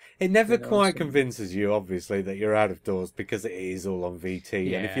it. It never You know, quite so- convinces you, obviously, that you're out of doors because it is all on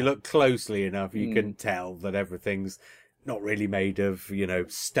VT. And if Yeah. you look closely enough, you can tell that everything's not really made of,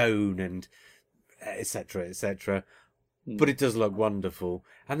 stone and et cetera, et cetera. But it does look wonderful.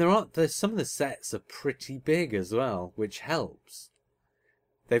 And there's some of the sets are pretty big as well, which helps.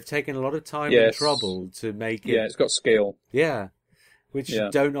 They've taken a lot of time and Yes. trouble to make it. Yeah, it's got scale. Yeah. Which Yeah.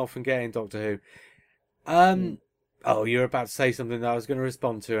 you don't often get in Doctor Who. Oh, you're about to say something that I was going to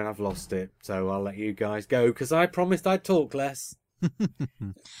respond to and I've lost it. So I'll let you guys go because I promised I'd talk less.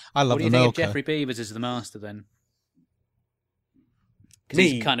 I love What do the you think of milker. Jeffrey Beavers as the Master then? Because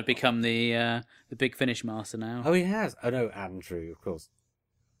he's Me? kind of become the Big Finish Master now. Oh, he has. Oh, no, Andrew, of course.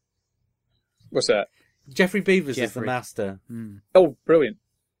 What's that? Jeffrey Beavers is the Jeffrey. master. Oh, brilliant.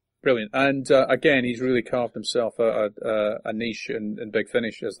 Brilliant. And again, he's really carved himself a niche in Big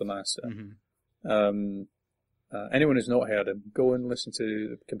Finish as the master. Mm-hmm. Anyone who's not heard him, go and listen to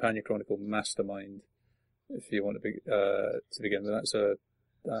the Companion Chronicle Mastermind if you want to begin. That's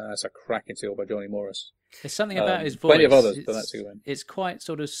a cracking tale by Johnny Morris. There's something about his voice. Plenty of others, but that's a good one. It's quite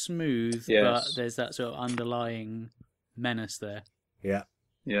sort of smooth, Yes. but there's that sort of underlying menace there. Yeah.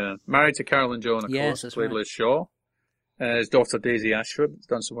 Yeah. Married to Carolyn John, of Yes, course. that's Played right. Liz Shaw. His daughter Daisy Ashford has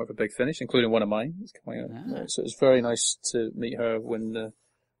done some work for Big Finish, including one of mine. It's coming out. So it's very nice to meet her when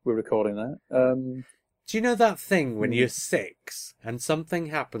we're recording that. Do you know that thing when you're 6 and something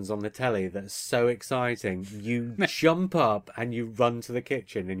happens on the telly that's so exciting, you jump up and you run to the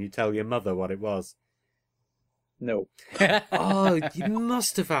kitchen and you tell your mother what it was? No. Oh, it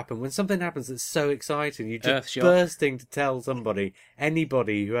must have happened. When something happens that's so exciting, you're just Earthshock. bursting to tell somebody,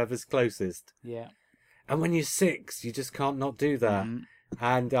 anybody, whoever's closest. Yeah. And when you're 6, you just can't not do that. Mhm.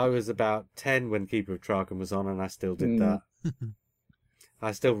 And I was about 10 when Keeper of Traken was on, and I still did that.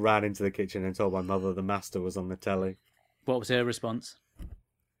 I still ran into the kitchen and told my mother the Master was on the telly. What was her response?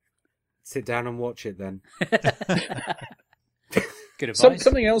 Sit down and watch it then. Good advice.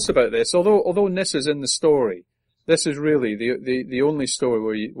 Something else about this, although Nissa's in the story, this is really the only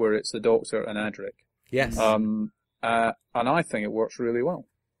story where it's the Doctor and Adric. Yes. And I think it works really well.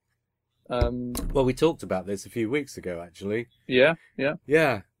 Well, we talked about this a few weeks ago, actually. Yeah.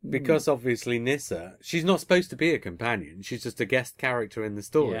 Yeah, because obviously Nissa, she's not supposed to be a companion. She's just a guest character in the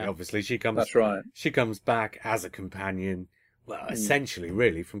story. Yeah. Obviously, she comes. That's right. She comes back as a companion. Well, essentially,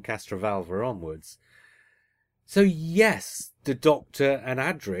 really, from Castrovalva onwards. So yes, the Doctor and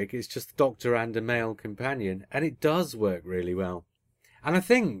Adric is just the Doctor and a male companion, and it does work really well. And I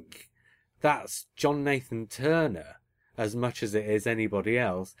think that's John Nathan Turner, as much as it is anybody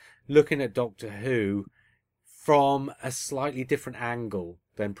else, looking at Doctor Who from a slightly different angle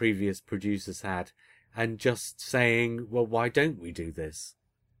than previous producers had, and just saying, well, why don't we do this?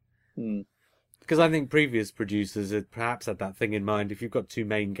 Because I think previous producers had perhaps had that thing in mind, if you've got two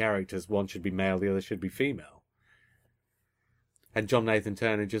main characters, one should be male, the other should be female. And John Nathan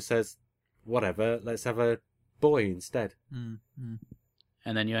Turner just says, whatever, let's have a boy instead. And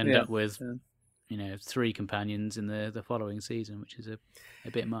then you end up with, 3 companions in the following season, which is a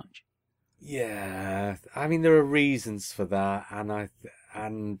bit much. Yeah, I mean, there are reasons for that,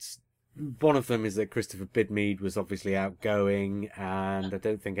 and one of them is that Christopher Bidmead was obviously outgoing, and I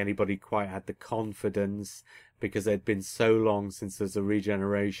don't think anybody quite had the confidence because it had been so long since there's a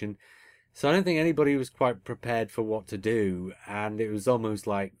regeneration. So I don't think anybody was quite prepared for what to do, and it was almost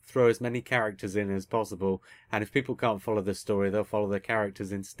like throw as many characters in as possible, and if people can't follow the story, they'll follow the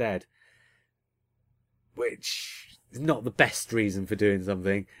characters instead. Which is not the best reason for doing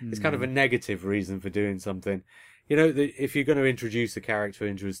something. It's kind of a negative reason for doing something. You know, if you're going to introduce a character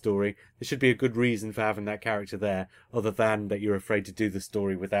into a story, there should be a good reason for having that character there, other than that you're afraid to do the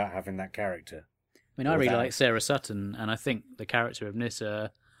story without having that character. I mean, I really like Sarah Sutton, and I think the character of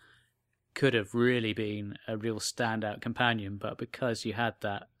Nyssa could have really been a real standout companion, but because you had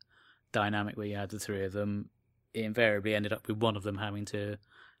that dynamic where you had the three of them, it invariably ended up with one of them having to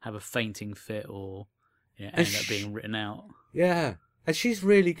have a fainting fit or end up being written out. Yeah, and she's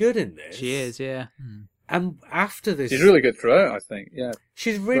really good in this. She is, yeah. And after this, she's really good throughout, I think. Yeah,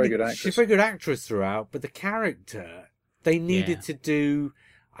 she's really very good actress. She's a very good actress throughout. But the character, they needed to do.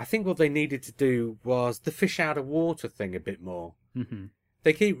 I think what they needed to do was the fish out of water thing a bit more. Mm-hmm.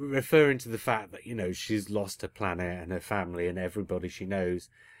 They keep referring to the fact that she's lost her planet and her family and everybody she knows,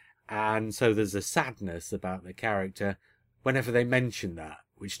 and so there's a sadness about the character whenever they mention that,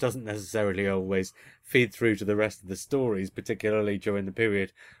 which doesn't necessarily always feed through to the rest of the stories, particularly during the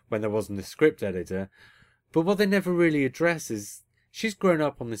period when there wasn't a script editor. But what they never really address is she's grown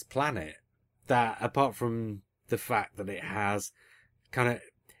up on this planet that, apart from the fact that it has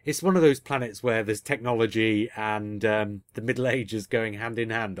it's one of those planets where there's technology and the Middle Ages going hand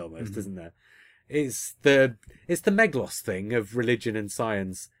in hand almost, isn't there? It's the Meglos thing of religion and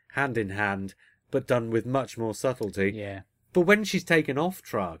science hand in hand, but done with much more subtlety. Yeah. But when she's taken off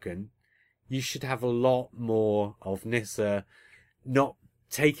Traken, you should have a lot more of Nyssa not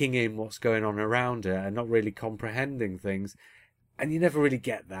taking in what's going on around her and not really comprehending things. And you never really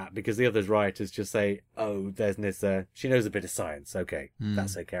get that because the other writers just say, oh, there's Nyssa. She knows a bit of science. Okay,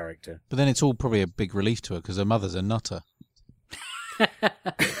 that's her character. But then it's all probably a big relief to her because her mother's a nutter.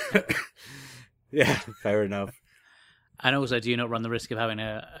 Yeah, fair enough. And also, do you not run the risk of having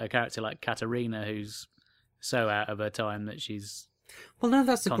a character like Katerina who's so out of her time that she's... Well, no,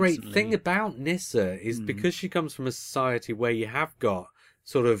 that's the great thing about Nyssa is because she comes from a society where you have got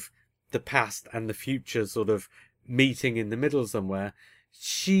sort of the past and the future sort of meeting in the middle somewhere.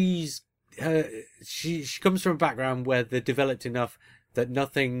 She comes from a background where they're developed enough that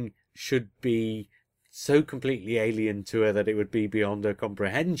nothing should be so completely alien to her that it would be beyond her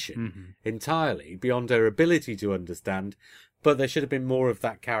comprehension entirely, beyond her ability to understand. But there should have been more of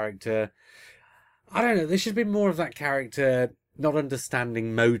that character. I don't know, there should have been more of that character not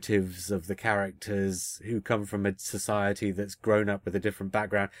understanding motives of the characters who come from a society that's grown up with a different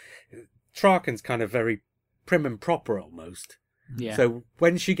background. Traken's kind of very prim and proper almost. Yeah. So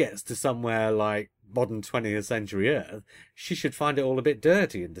when she gets to somewhere like modern 20th century Earth, she should find it all a bit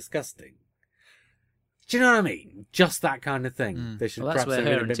dirty and disgusting. Do you know what I mean? Just that kind of thing. They should that's perhaps where have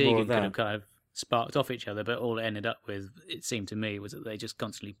her a and bit more Tegan of could that. have kind of sparked off each other, but all it ended up with, it seemed to me, was that they just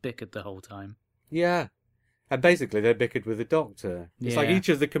constantly bickered the whole time. Yeah. And basically they bickered with the Doctor. It's like Yeah. each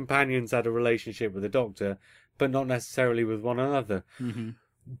of the companions had a relationship with the Doctor, but not necessarily with one another. Mm-hmm.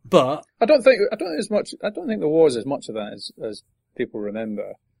 But I don't think there was as much of that as people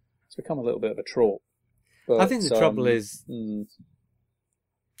remember. It's become a little bit of a trope. But, I think the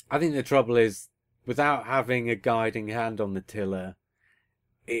trouble is, without having a guiding hand on the tiller,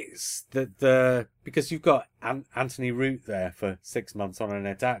 it's that because you've got Anthony Root there for 6 months on an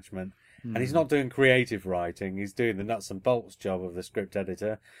attachment, and he's not doing creative writing, he's doing the nuts and bolts job of the script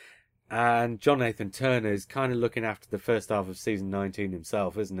editor. And John Nathan Turner is kind of looking after the first half of season 19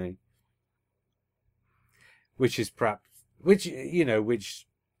 himself, isn't he? Which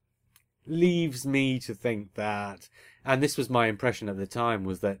leaves me to think that, and this was my impression at the time,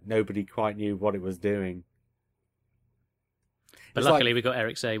 was that nobody quite knew what it was doing. But luckily we got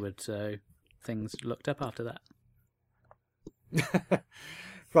Eric Sayward, so things looked up after that.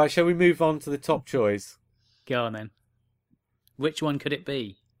 Right, shall we move on to the top choice? Go on then. Which one could it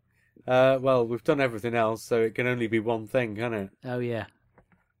be? Well, we've done everything else, so it can only be one thing, can it? Oh, yeah.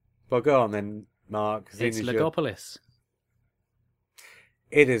 Well, go on then, Mark. It's Logopolis.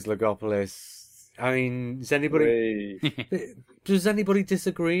 It is Logopolis. I mean, does anybody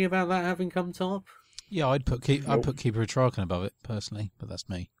disagree about that having come top? Yeah, I'd put Keeper of Traken above it, personally, but that's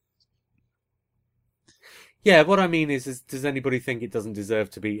me. Yeah, what I mean is does anybody think it doesn't deserve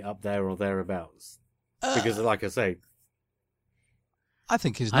to be up there or thereabouts? Because, like I say, I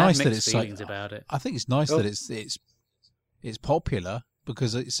think it's nice that it's feelings about it. I think it's nice that it's popular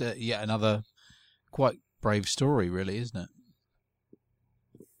because it's yet another quite brave story, really, isn't it?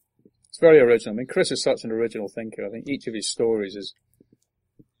 It's very original. I mean, Chris is such an original thinker. I think each of his stories has,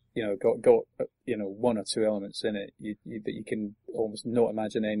 got one or two elements in it that you can almost not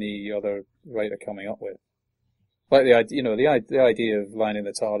imagine any other writer coming up with. Like the idea of lining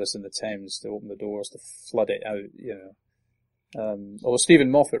the TARDIS in the Thames to open the doors to flood it out. Although Stephen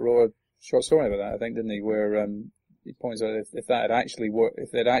Moffat wrote a short story about that, I think, didn't he? Where he points out if that had actually worked,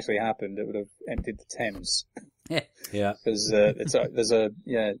 if it had actually happened, it would have emptied the Thames. Yeah. Because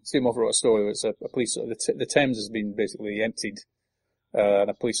Stephen Moffat wrote a story where it's a police. The Thames has been basically emptied, and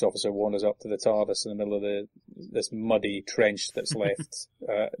a police officer wanders up to the TARDIS in the middle of this muddy trench that's left,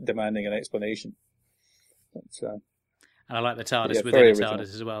 demanding an explanation. But, and I like the TARDIS within the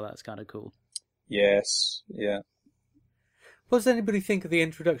TARDIS as well. That's kind of cool. Yes. Yeah. What does anybody think of the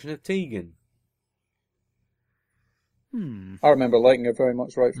introduction of Tegan? I remember liking her very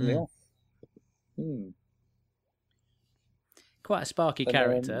much right from the off. Quite a sparky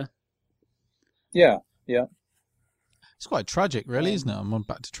character. Yeah. It's quite tragic, really, isn't it? I'm on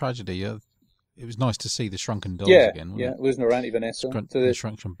back to tragedy. It was nice to see the shrunken dolls again. Yeah, losing her Auntie Vanessa to the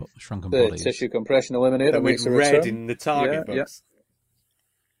shrunken the bodies. tissue compression eliminator That makes we'd a read return. in the Target books.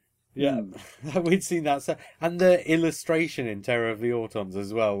 Yeah, we'd seen that. And the illustration in Terror of the Autons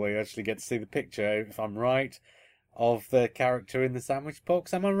as well, where you actually get to see the picture, if I'm right, of the character in the sandwich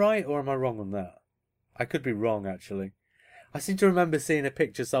box. Am I right or am I wrong on that? I could be wrong, actually. I seem to remember seeing a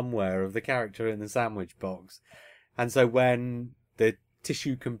picture somewhere of the character in the sandwich box. And so when the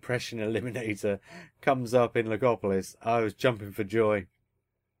tissue compression eliminator comes up in Logopolis, I was jumping for joy.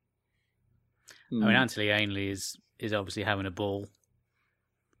 I mean, Anthony Ainley is obviously having a ball.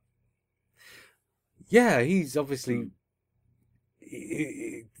 Yeah, he's obviously...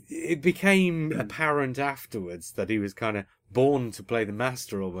 It became apparent afterwards that he was kind of born to play the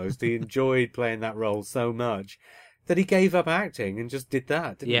master almost. He enjoyed playing that role so much that he gave up acting and just did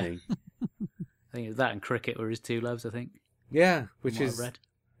that, didn't he? I think that and cricket were his two loves, I think. Yeah, which is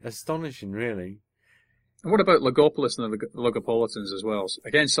astonishing, really. And what about Logopolis and the Logopolitans as well?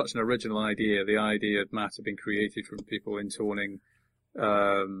 Again, such an original idea. The idea of matter being created from people intoning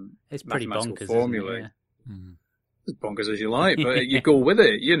it's pretty bonkers, formulae. isn't it? Yeah. As bonkers as you like, but you go with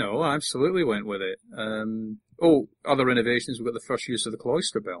it, I absolutely went with it. Other innovations, we've got the first use of the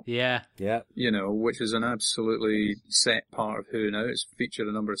cloister bell. Yeah. Which is an absolutely set part of Who now. It's featured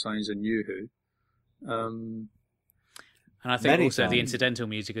a number of times in New Who. And I think also the incidental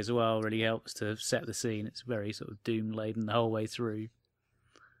music as well really helps to set the scene. It's very sort of doom-laden the whole way through.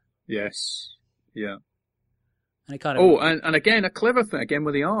 Yes. Yeah. And it kind of... and again, a clever thing, again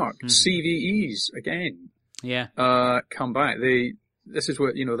with the Ark. CVEs, again. Yeah. Come back. This is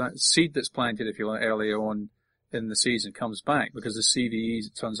where, that seed that's planted, if you like, earlier on in the season comes back because the CVEs,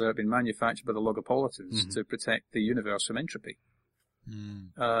 it turns out, have been manufactured by the Logopolitans to protect the universe from entropy.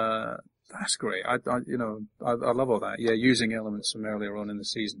 That's great. I love all that. Yeah, using elements from earlier on in the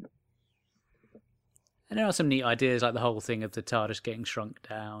season. And there are some neat ideas, like the whole thing of the TARDIS getting shrunk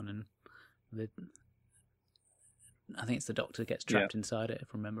down, and I think it's the Doctor gets trapped inside it, if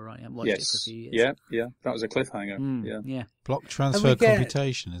I remember right. I watched it for a few years. Yeah. That was a cliffhanger. Yeah. Block transfer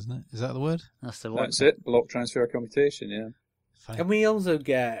computation, isn't it? Is that the word? That's the one. That's it. Block transfer computation. Yeah. And we also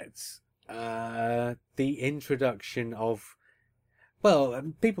get the introduction of Well,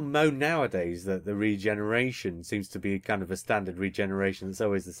 people moan nowadays that the regeneration seems to be kind of a standard regeneration that's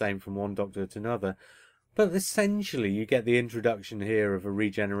always the same from one Doctor to another. But essentially, you get the introduction here of a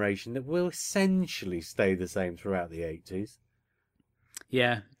regeneration that will essentially stay the same throughout the 80s.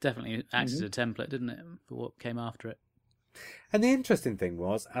 Yeah, definitely acts as a template, didn't it, for what came after it? And the interesting thing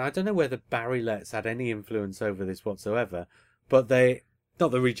was, and I don't know whether Barry Letts had any influence over this whatsoever, but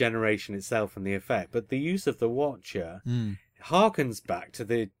not the regeneration itself and the effect, but the use of the Watcher harkens back to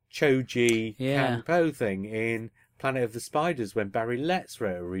the Choji Kanpo thing in Planet of the Spiders when Barry Letts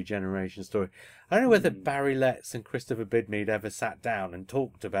wrote a regeneration story. I don't know whether Barry Letts and Christopher Bidmead ever sat down and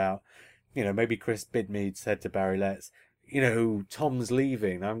talked about, maybe Chris Bidmead said to Barry Letts, Tom's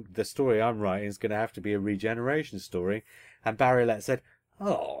leaving. The story I'm writing is going to have to be a regeneration story. And Barry Letts said,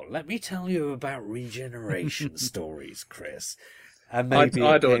 "Oh, let me tell you about regeneration stories, Chris." And maybe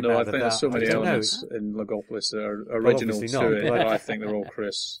I don't know. I think there's so many elements in Logopolis that are original to it. But I think they're all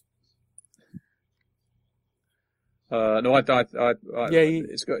Chris. No,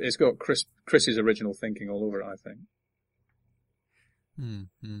 it's got Chris's original thinking all over it, I think.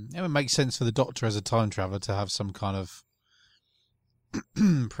 It would make sense for the Doctor as a time traveller to have some kind of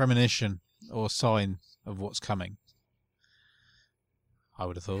premonition or sign of what's coming. I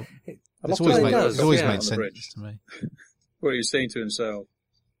would have thought. It's always made sense to me. What are you saying to himself?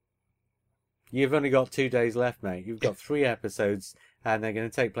 You've only got 2 days left, mate. You've got 3 episodes, and they're going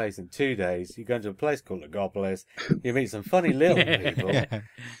to take place in 2 days. You go to a place called Logopolis. You meet some funny little people. Yeah.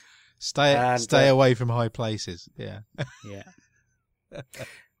 Stay away from high places. Yeah. Yeah.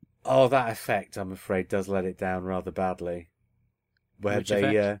 Oh, that effect, I'm afraid, does let it down rather badly. Where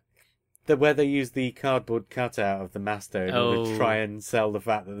they use the cardboard cutout of the master in order to try and sell the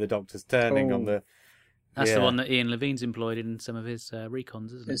fact that the Doctor's turning on the... That's the one that Ian Levine's employed in some of his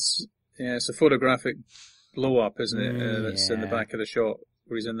recons, isn't it? It's a photographic blow-up, isn't it? That's in the back of the shot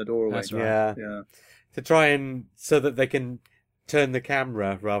where he's in the doorway. That's right. Yeah. To try and... so that they can turn the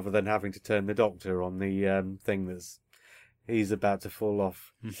camera rather than having to turn the Doctor on the thing that's... he's about to fall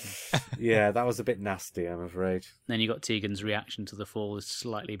off. Yeah, that was a bit nasty, I'm afraid. Then you got Tegan's reaction to the fall is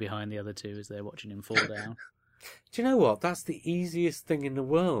slightly behind the other two as they're watching him fall down. Do you know what? That's the easiest thing in the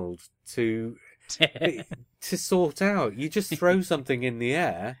world to sort out. You just throw something in the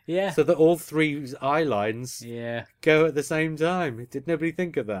air so that all 3 eye lines go at the same time. Did nobody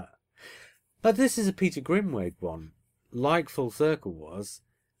think of that? But this is a Peter Grimwade one, like Full Circle was.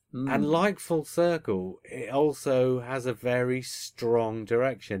 And like Full Circle, it also has a very strong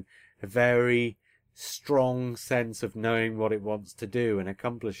direction, a very strong sense of knowing what it wants to do and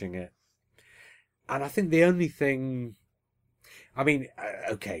accomplishing it. And I think the only thing... I mean,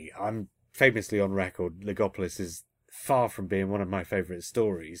 okay, I'm famously on record, Logopolis is far from being one of my favourite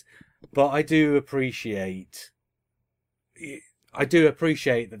stories, but I do appreciate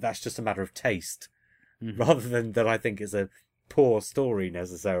that that's just a matter of taste, rather than that I think it's a poor story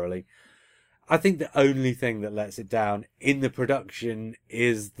necessarily. I think the only thing that lets it down in the production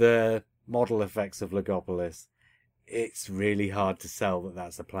is the model effects of Logopolis. It's really hard to sell that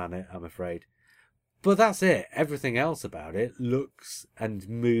that's a planet, I'm afraid. But that's it. Everything else about it looks and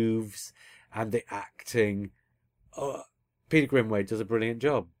moves, and the acting. Peter Grimwade does a brilliant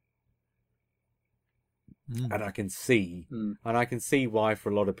job. And I can see why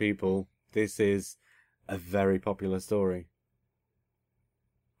for a lot of people this is a very popular story.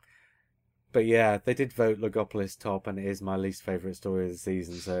 But yeah, they did vote Logopolis top, and it is my least favourite story of the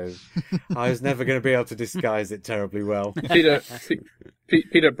season, so I was never going to be able to disguise it terribly well.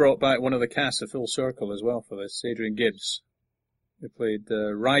 Peter brought back one of the cast of Full Circle as well for this, Adrian Gibbs, who played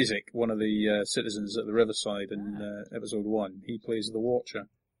Ryzik, one of the citizens at the Riverside in episode 1. He plays the Watcher.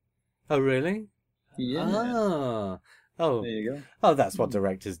 Oh, really? Yeah. Oh, there you go. Oh, that's what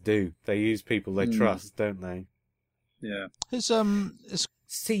directors do. They use people they trust, don't they? Yeah.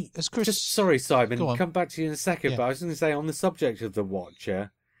 It's Chris... sorry, Simon, come back to you in a second, but I was going to say, on the subject of the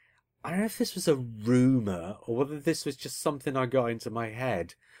Watcher, I don't know if this was a rumour or whether this was just something I got into my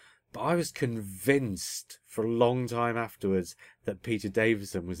head, but I was convinced for a long time afterwards that Peter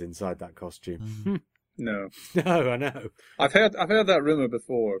Davison was inside that costume. No, I know. I've heard that rumour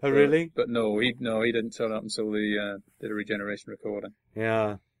before. Oh, really? But no, he didn't turn up until they did a regeneration recording.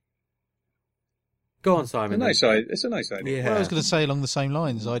 Yeah. Go on, Simon. It's a nice idea. Yeah. Well, I was going to say along the same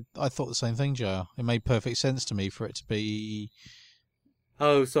lines. I thought the same thing, Joe. It made perfect sense to me for it to be...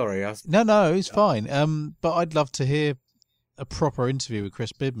 Oh, sorry. No, it's fine. But I'd love to hear a proper interview with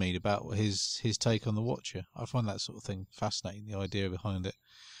Chris Bidmead about his take on the Watcher. I find that sort of thing fascinating, the idea behind it,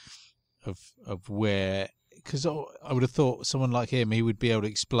 of where because I would have thought someone like him, he would be able to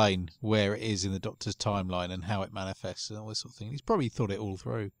explain where it is in the Doctor's timeline and how it manifests and all this sort of thing. He's probably thought it all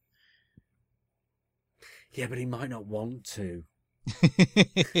through. Yeah, but he might not want to.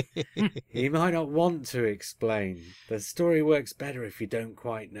 He might not want to explain. The story works better if you don't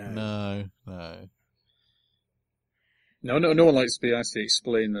quite know. No. No one likes to be asked to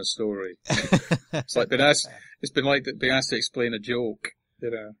explain the story. It's like being asked to explain a joke, you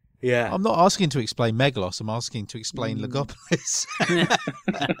know. Yeah. I'm not asking to explain Meglos, I'm asking to explain Logopolis.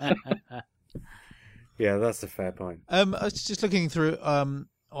 Yeah, that's a fair point. I was just looking through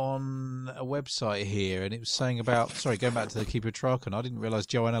on a website here, and it was saying about, going back to the Keeper of Traken, I didn't realise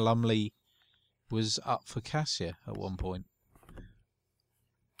Joanna Lumley was up for Cassia at one point.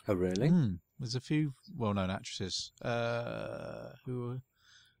 Oh, really? There's a few well-known actresses who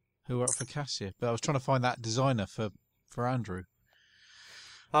are up for Cassia, but I was trying to find that designer for Andrew.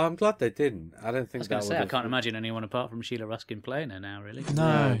 Oh, I'm glad they didn't. I don't think I was going to say, would I can't imagine anyone apart from Sheila Ruskin playing her now, really.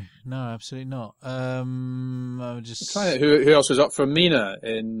 No, absolutely not. I'm just trying to, who else was up for Mina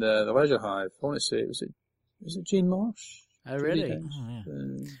in the Leisure Hive? I want to say, was it Jean Marsh? Oh, really?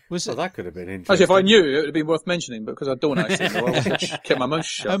 That could have been interesting. Actually, if I knew, it would have been worth mentioning, but because I don't actually know, I'll just keep my mouth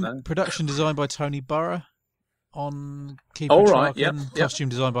shut now. Production designed by Tony Burrow on Keeper of Traken. Yep. Costume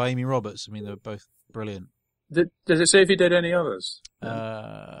designed by Amy Roberts. I mean, they were both brilliant. Does it say if he did any others?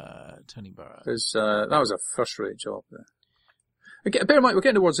 Tony Burrow. Because that was a first-rate job there. Bear in mind, we're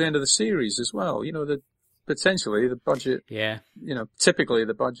getting towards the end of the series as well. You know, potentially the budget. Yeah. You know, typically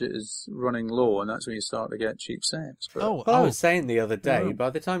the budget is running low, and that's when you start to get cheap sets. But, I was saying the other day, by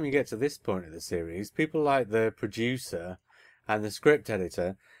the time you get to this point of the series, people like the producer and the script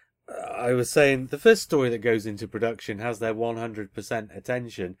editor, I was saying the first story that goes into production has their 100%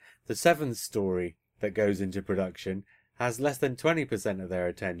 attention. The seventh story that goes into production has less than 20% of their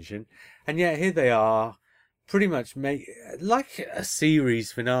attention, and yet here they are, pretty much like a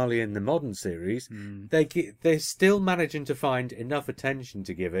series finale in the modern series. They're still managing to find enough attention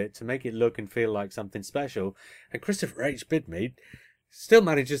to give it to make it look and feel like something special. And Christopher H. Bidmead still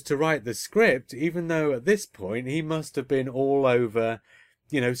manages to write the script, even though at this point he must have been all over,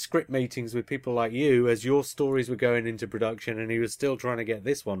 script meetings with people like you as your stories were going into production, and he was still trying to get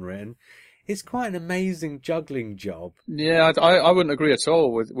this one written. It's quite an amazing juggling job. Yeah, I wouldn't agree at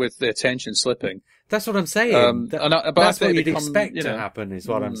all with the attention slipping. That's what I'm saying. That's what you'd expect to happen, is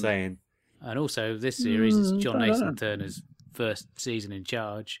what I'm saying. And also, this series is John Nathan Turner's first season in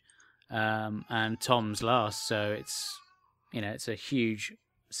charge, and Tom's last. So it's a huge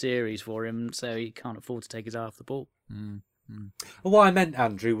series for him. So he can't afford to take his eye off the ball. Well, what I meant,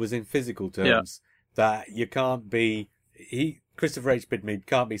 Andrew, was in physical terms that you can't be. Christopher H. Bidmead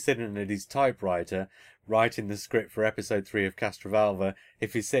can't be sitting at his typewriter writing the script for episode 3 of Castrovalva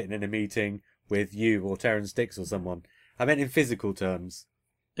if he's sitting in a meeting with you or Terrance Dicks or someone. I meant in physical terms.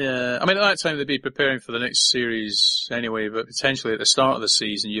 Yeah, I mean, at that time they'd be preparing for the next series anyway, but potentially at the start of the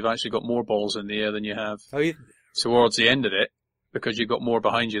season you've actually got more balls in the air than you have towards the end of it, because you've got more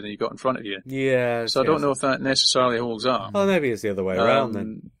behind you than you've got in front of you. Yeah. So I don't know if that necessarily holds up. Oh, maybe it's the other way around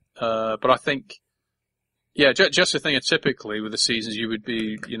then. But I think... Yeah, just the thing, typically with the seasons, you would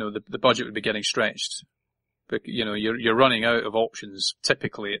be, the budget would be getting stretched. But, you're running out of options.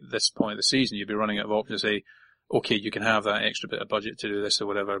 Typically at this point of the season, you'd be running out of options to say, okay, you can have that extra bit of budget to do this or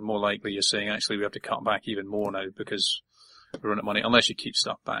whatever. More likely you're saying, actually, we have to cut back even more now because we're running out of money, unless you keep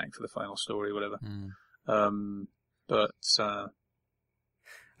stuff back for the final story or whatever.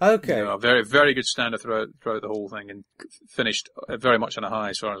 Okay. A very, very good standard throughout the whole thing, and finished very much on a high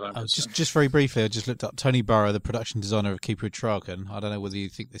as far as I'm concerned. Just very briefly, I just looked up Tony Burrow, the production designer of Keeper of Traken. I don't know whether you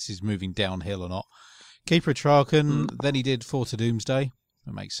think this is moving downhill or not. Keeper of Traken, then he did Four to Doomsday.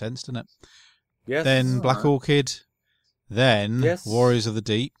 That makes sense, doesn't it? Yes. Then Black Orchid, then Warriors of the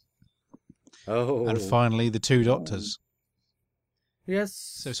Deep, and finally the Two Doctors. Yes.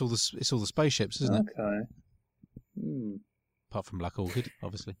 So it's all the spaceships, isn't it? Okay. Apart from Black Orchid,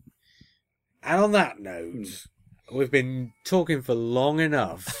 obviously. And on that note, we've been talking for long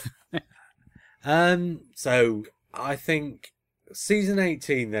enough. So I think season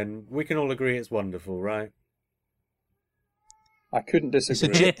 18 then, we can all agree it's wonderful, right? I couldn't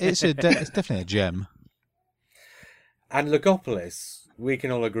disagree. It's definitely a gem. And Logopolis, we can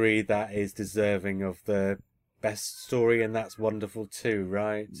all agree that is deserving of the best story, and that's wonderful too,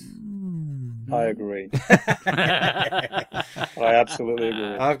 right? I agree. I absolutely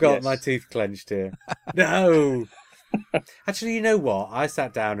agree. I've got my teeth clenched here. No! Actually, you know what? I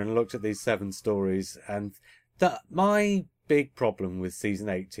sat down and looked at these 7 stories, and my big problem with season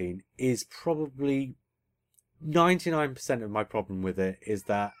 18 is probably 99% of my problem with it is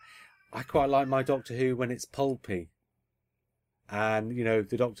that I quite like my Doctor Who when it's pulpy. And, you know,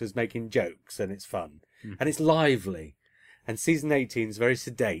 the Doctor's making jokes and it's fun. And it's lively. And season 18 is very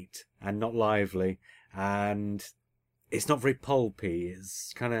sedate and not lively. And it's not very pulpy.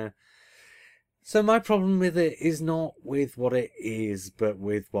 It's kind of... So my problem with it is not with what it is, but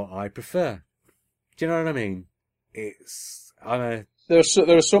with what I prefer. Do you know what I mean? There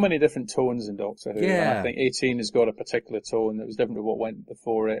are so many different tones in Doctor Who. Yeah. And I think 18 has got a particular tone that was different to what went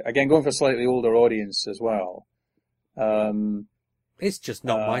before it. Again, going for a slightly older audience as well. It's just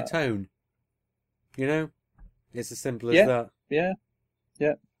not my tone. You know? It's as simple as that. Yeah.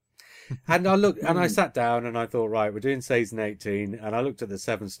 And I sat down and I thought, right, we're doing season 18, and I looked at the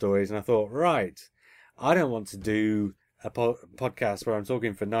 7 stories and I thought, right, I don't want to do a podcast where I'm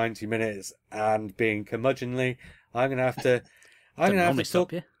talking for 90 minutes and being curmudgeonly. I'm going to have to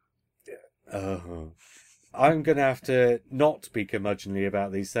talk. I'm going to have to not be curmudgeonly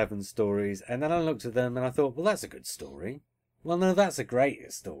about these 7 stories. And then I looked at them and I thought, well, that's a good story. Well, no, that's a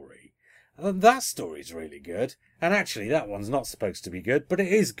great story. That story's really good. And actually, that one's not supposed to be good, but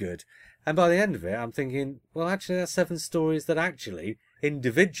it is good. And by the end of it, I'm thinking, well, actually, that's 7 stories that actually,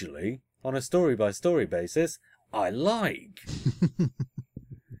 individually, on a story-by-story basis, I like.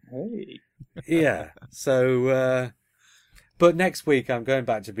 Hey. Yeah. So, but next week, I'm going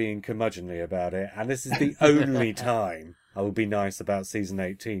back to being curmudgeonly about it. And this is the only time I will be nice about season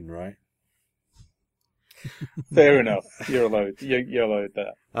 18, right? Fair enough. You're allowed. You're allowed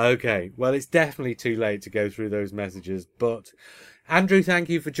that. Okay. Well, it's definitely too late to go through those messages. But, Andrew, thank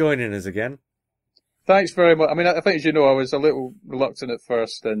you for joining us again. Thanks very much. I mean, I think, as you know, I was a little reluctant at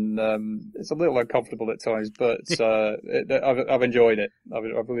first, and it's a little uncomfortable at times, but I've enjoyed it.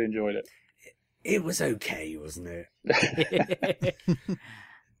 I've really enjoyed it. It was okay, wasn't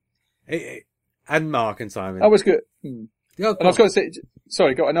it? And Mark and Simon. That was good. Oh, And I was going to say,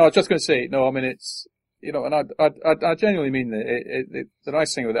 sorry, I was just going to say, no, I mean, it's, you know, and I genuinely mean that the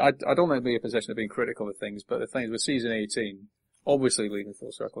nice thing with it, I don't like to be in a position of being critical of things, but the things with season 18, obviously leaving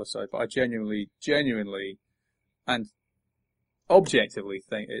Full Circle aside, but I genuinely, and objectively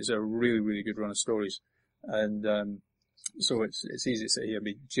think it's a really, really good run of stories. And, so it's easy to sit here and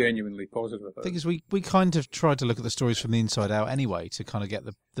be genuinely positive about it. The thing is, we kind of tried to look at the stories from the inside out anyway to kind of get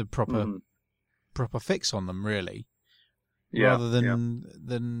the proper fix on them, really. Yeah, rather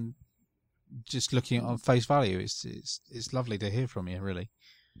than just looking at it on face value. It's lovely to hear from you, really.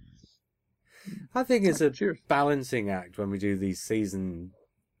 I think it's a balancing act when we do these season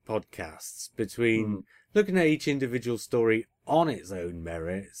podcasts between looking at each individual story on its own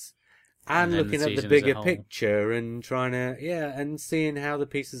merits and looking at the bigger picture and trying to, and seeing how the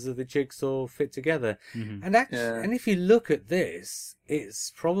pieces of the jigsaw fit together. And and if you look at this,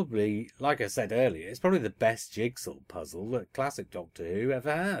 it's probably, like I said earlier, it's probably the best jigsaw puzzle that classic Doctor Who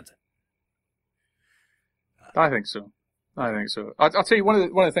ever had. I think so. I'll tell you one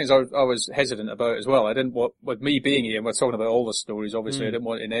of the things I was hesitant about as well. I didn't want, with me being here and we're talking about all the stories, obviously I didn't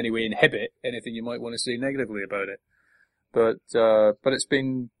want in any way inhibit anything you might want to say negatively about it. But it's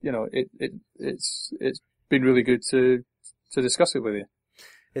been, you know, it's been really good to discuss it with you.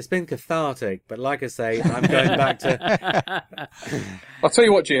 It's been cathartic, but like I say, I'm going back to... I'll tell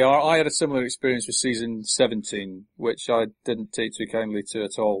you what, JR, I had a similar experience with season 17, which I didn't take too kindly to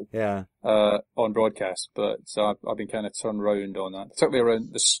at all. Yeah. On broadcast, but I've been kind of turned round on that, particularly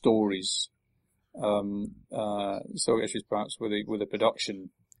around the stories. So issues perhaps with the production.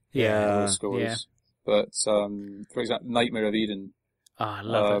 Yeah. Of the stories. Yeah. But, for example, Nightmare of Eden. Oh, I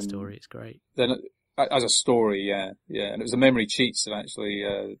love that story. It's great. Then, as a story, yeah. And it was the Memory Cheats that actually,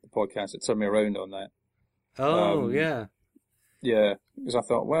 the podcast that turned me around on that. Oh, yeah. Yeah, because I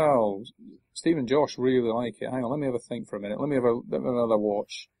thought, well, Steve and Josh really like it. Hang on, let me have a think for a minute. Let me have another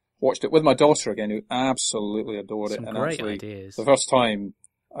watch. Watched it with my daughter again, who absolutely adored it. Some and great actually, ideas. the first time,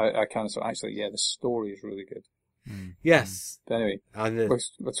 I kind of thought, actually, yeah, the story is really good. Yes. But anyway, And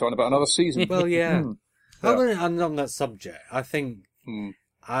we're talking about another season. well, yeah. Yeah. And on that subject, I think,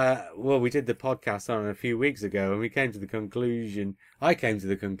 we did the podcast on it a few weeks ago, and I came to the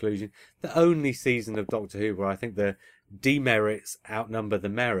conclusion the only season of Doctor Who where I think the demerits outnumber the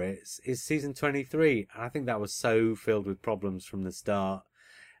merits is season 23. And I think that was so filled with problems from the start.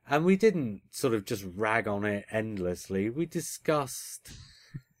 And we didn't sort of just rag on it endlessly. We discussed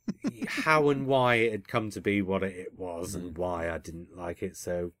how and why it had come to be what it was and why I didn't like it.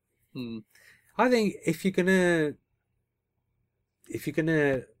 So I think if you're gonna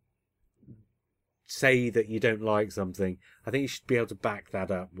say that you don't like something, I think you should be able to back that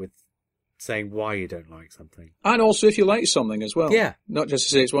up with saying why you don't like something. And also if you like something as well. Yeah. Not just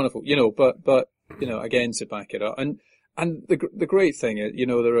to say it's wonderful, you know, but, you know, again, to back it up. And And the great thing is,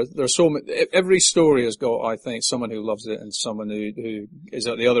 there are so many, every story has got, I think, someone who loves it and someone who is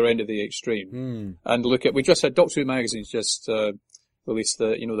at the other end of the extreme. And we just had Doctor Who magazine's just, released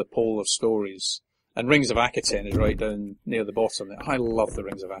the poll of stories. And Rings of Akaten is right down near the bottom. I love the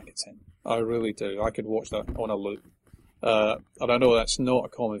Rings of Akaten. I really do. I could watch that on a loop. And I know that's not a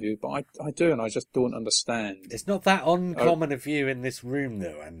common view, but I do, and I just don't understand. It's not that uncommon a view in this room,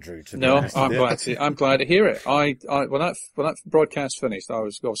 though, Andrew. I'm glad to hear it. When that broadcast finished, I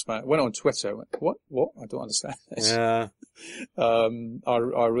was gobsmacked. Went on Twitter. I went, what? I don't understand this. Yeah. I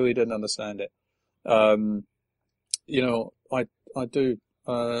really didn't understand it. I do.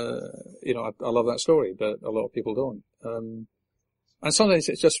 I love that story, but a lot of people don't. And sometimes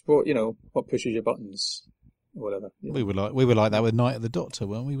it's just what pushes your buttons. Whatever. Yeah. We were like that with Night of the Doctor,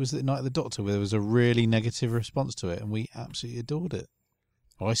 weren't we? Was it Night of the Doctor where there was a really negative response to it, and we absolutely adored it.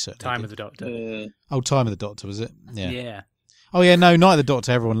 I certainly Time did. of the Doctor. Time of the Doctor, was it? Yeah. Oh yeah, no, Night of the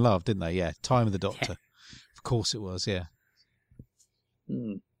Doctor everyone loved, didn't they? Yeah, Time of the Doctor. Of course it was. Yeah.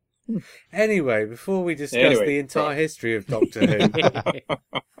 Anyway, before we discuss the entire history of Doctor Who,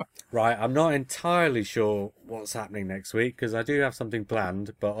 right, I'm not entirely sure what's happening next week because I do have something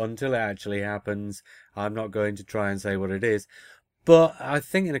planned, but until it actually happens, I'm not going to try and say what it is. But I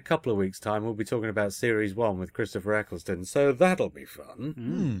think in a couple of weeks' time, we'll be talking about Series 1 with Christopher Eccleston, so that'll be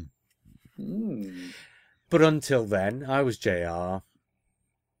fun. But until then, I was JR.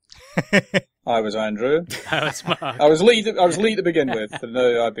 I was Andrew. I was Mark. I was Lee to begin with, and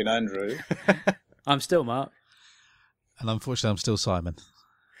now I've been Andrew. I'm still Mark. And unfortunately, I'm still Simon.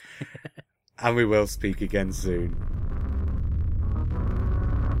 And we will speak again soon.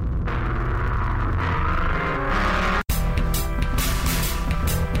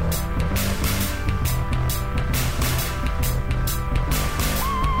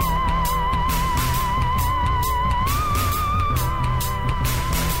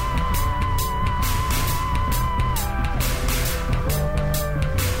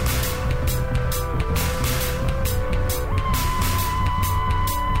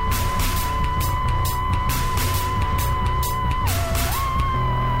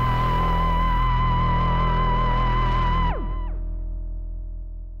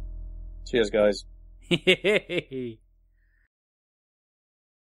 Cheers, guys.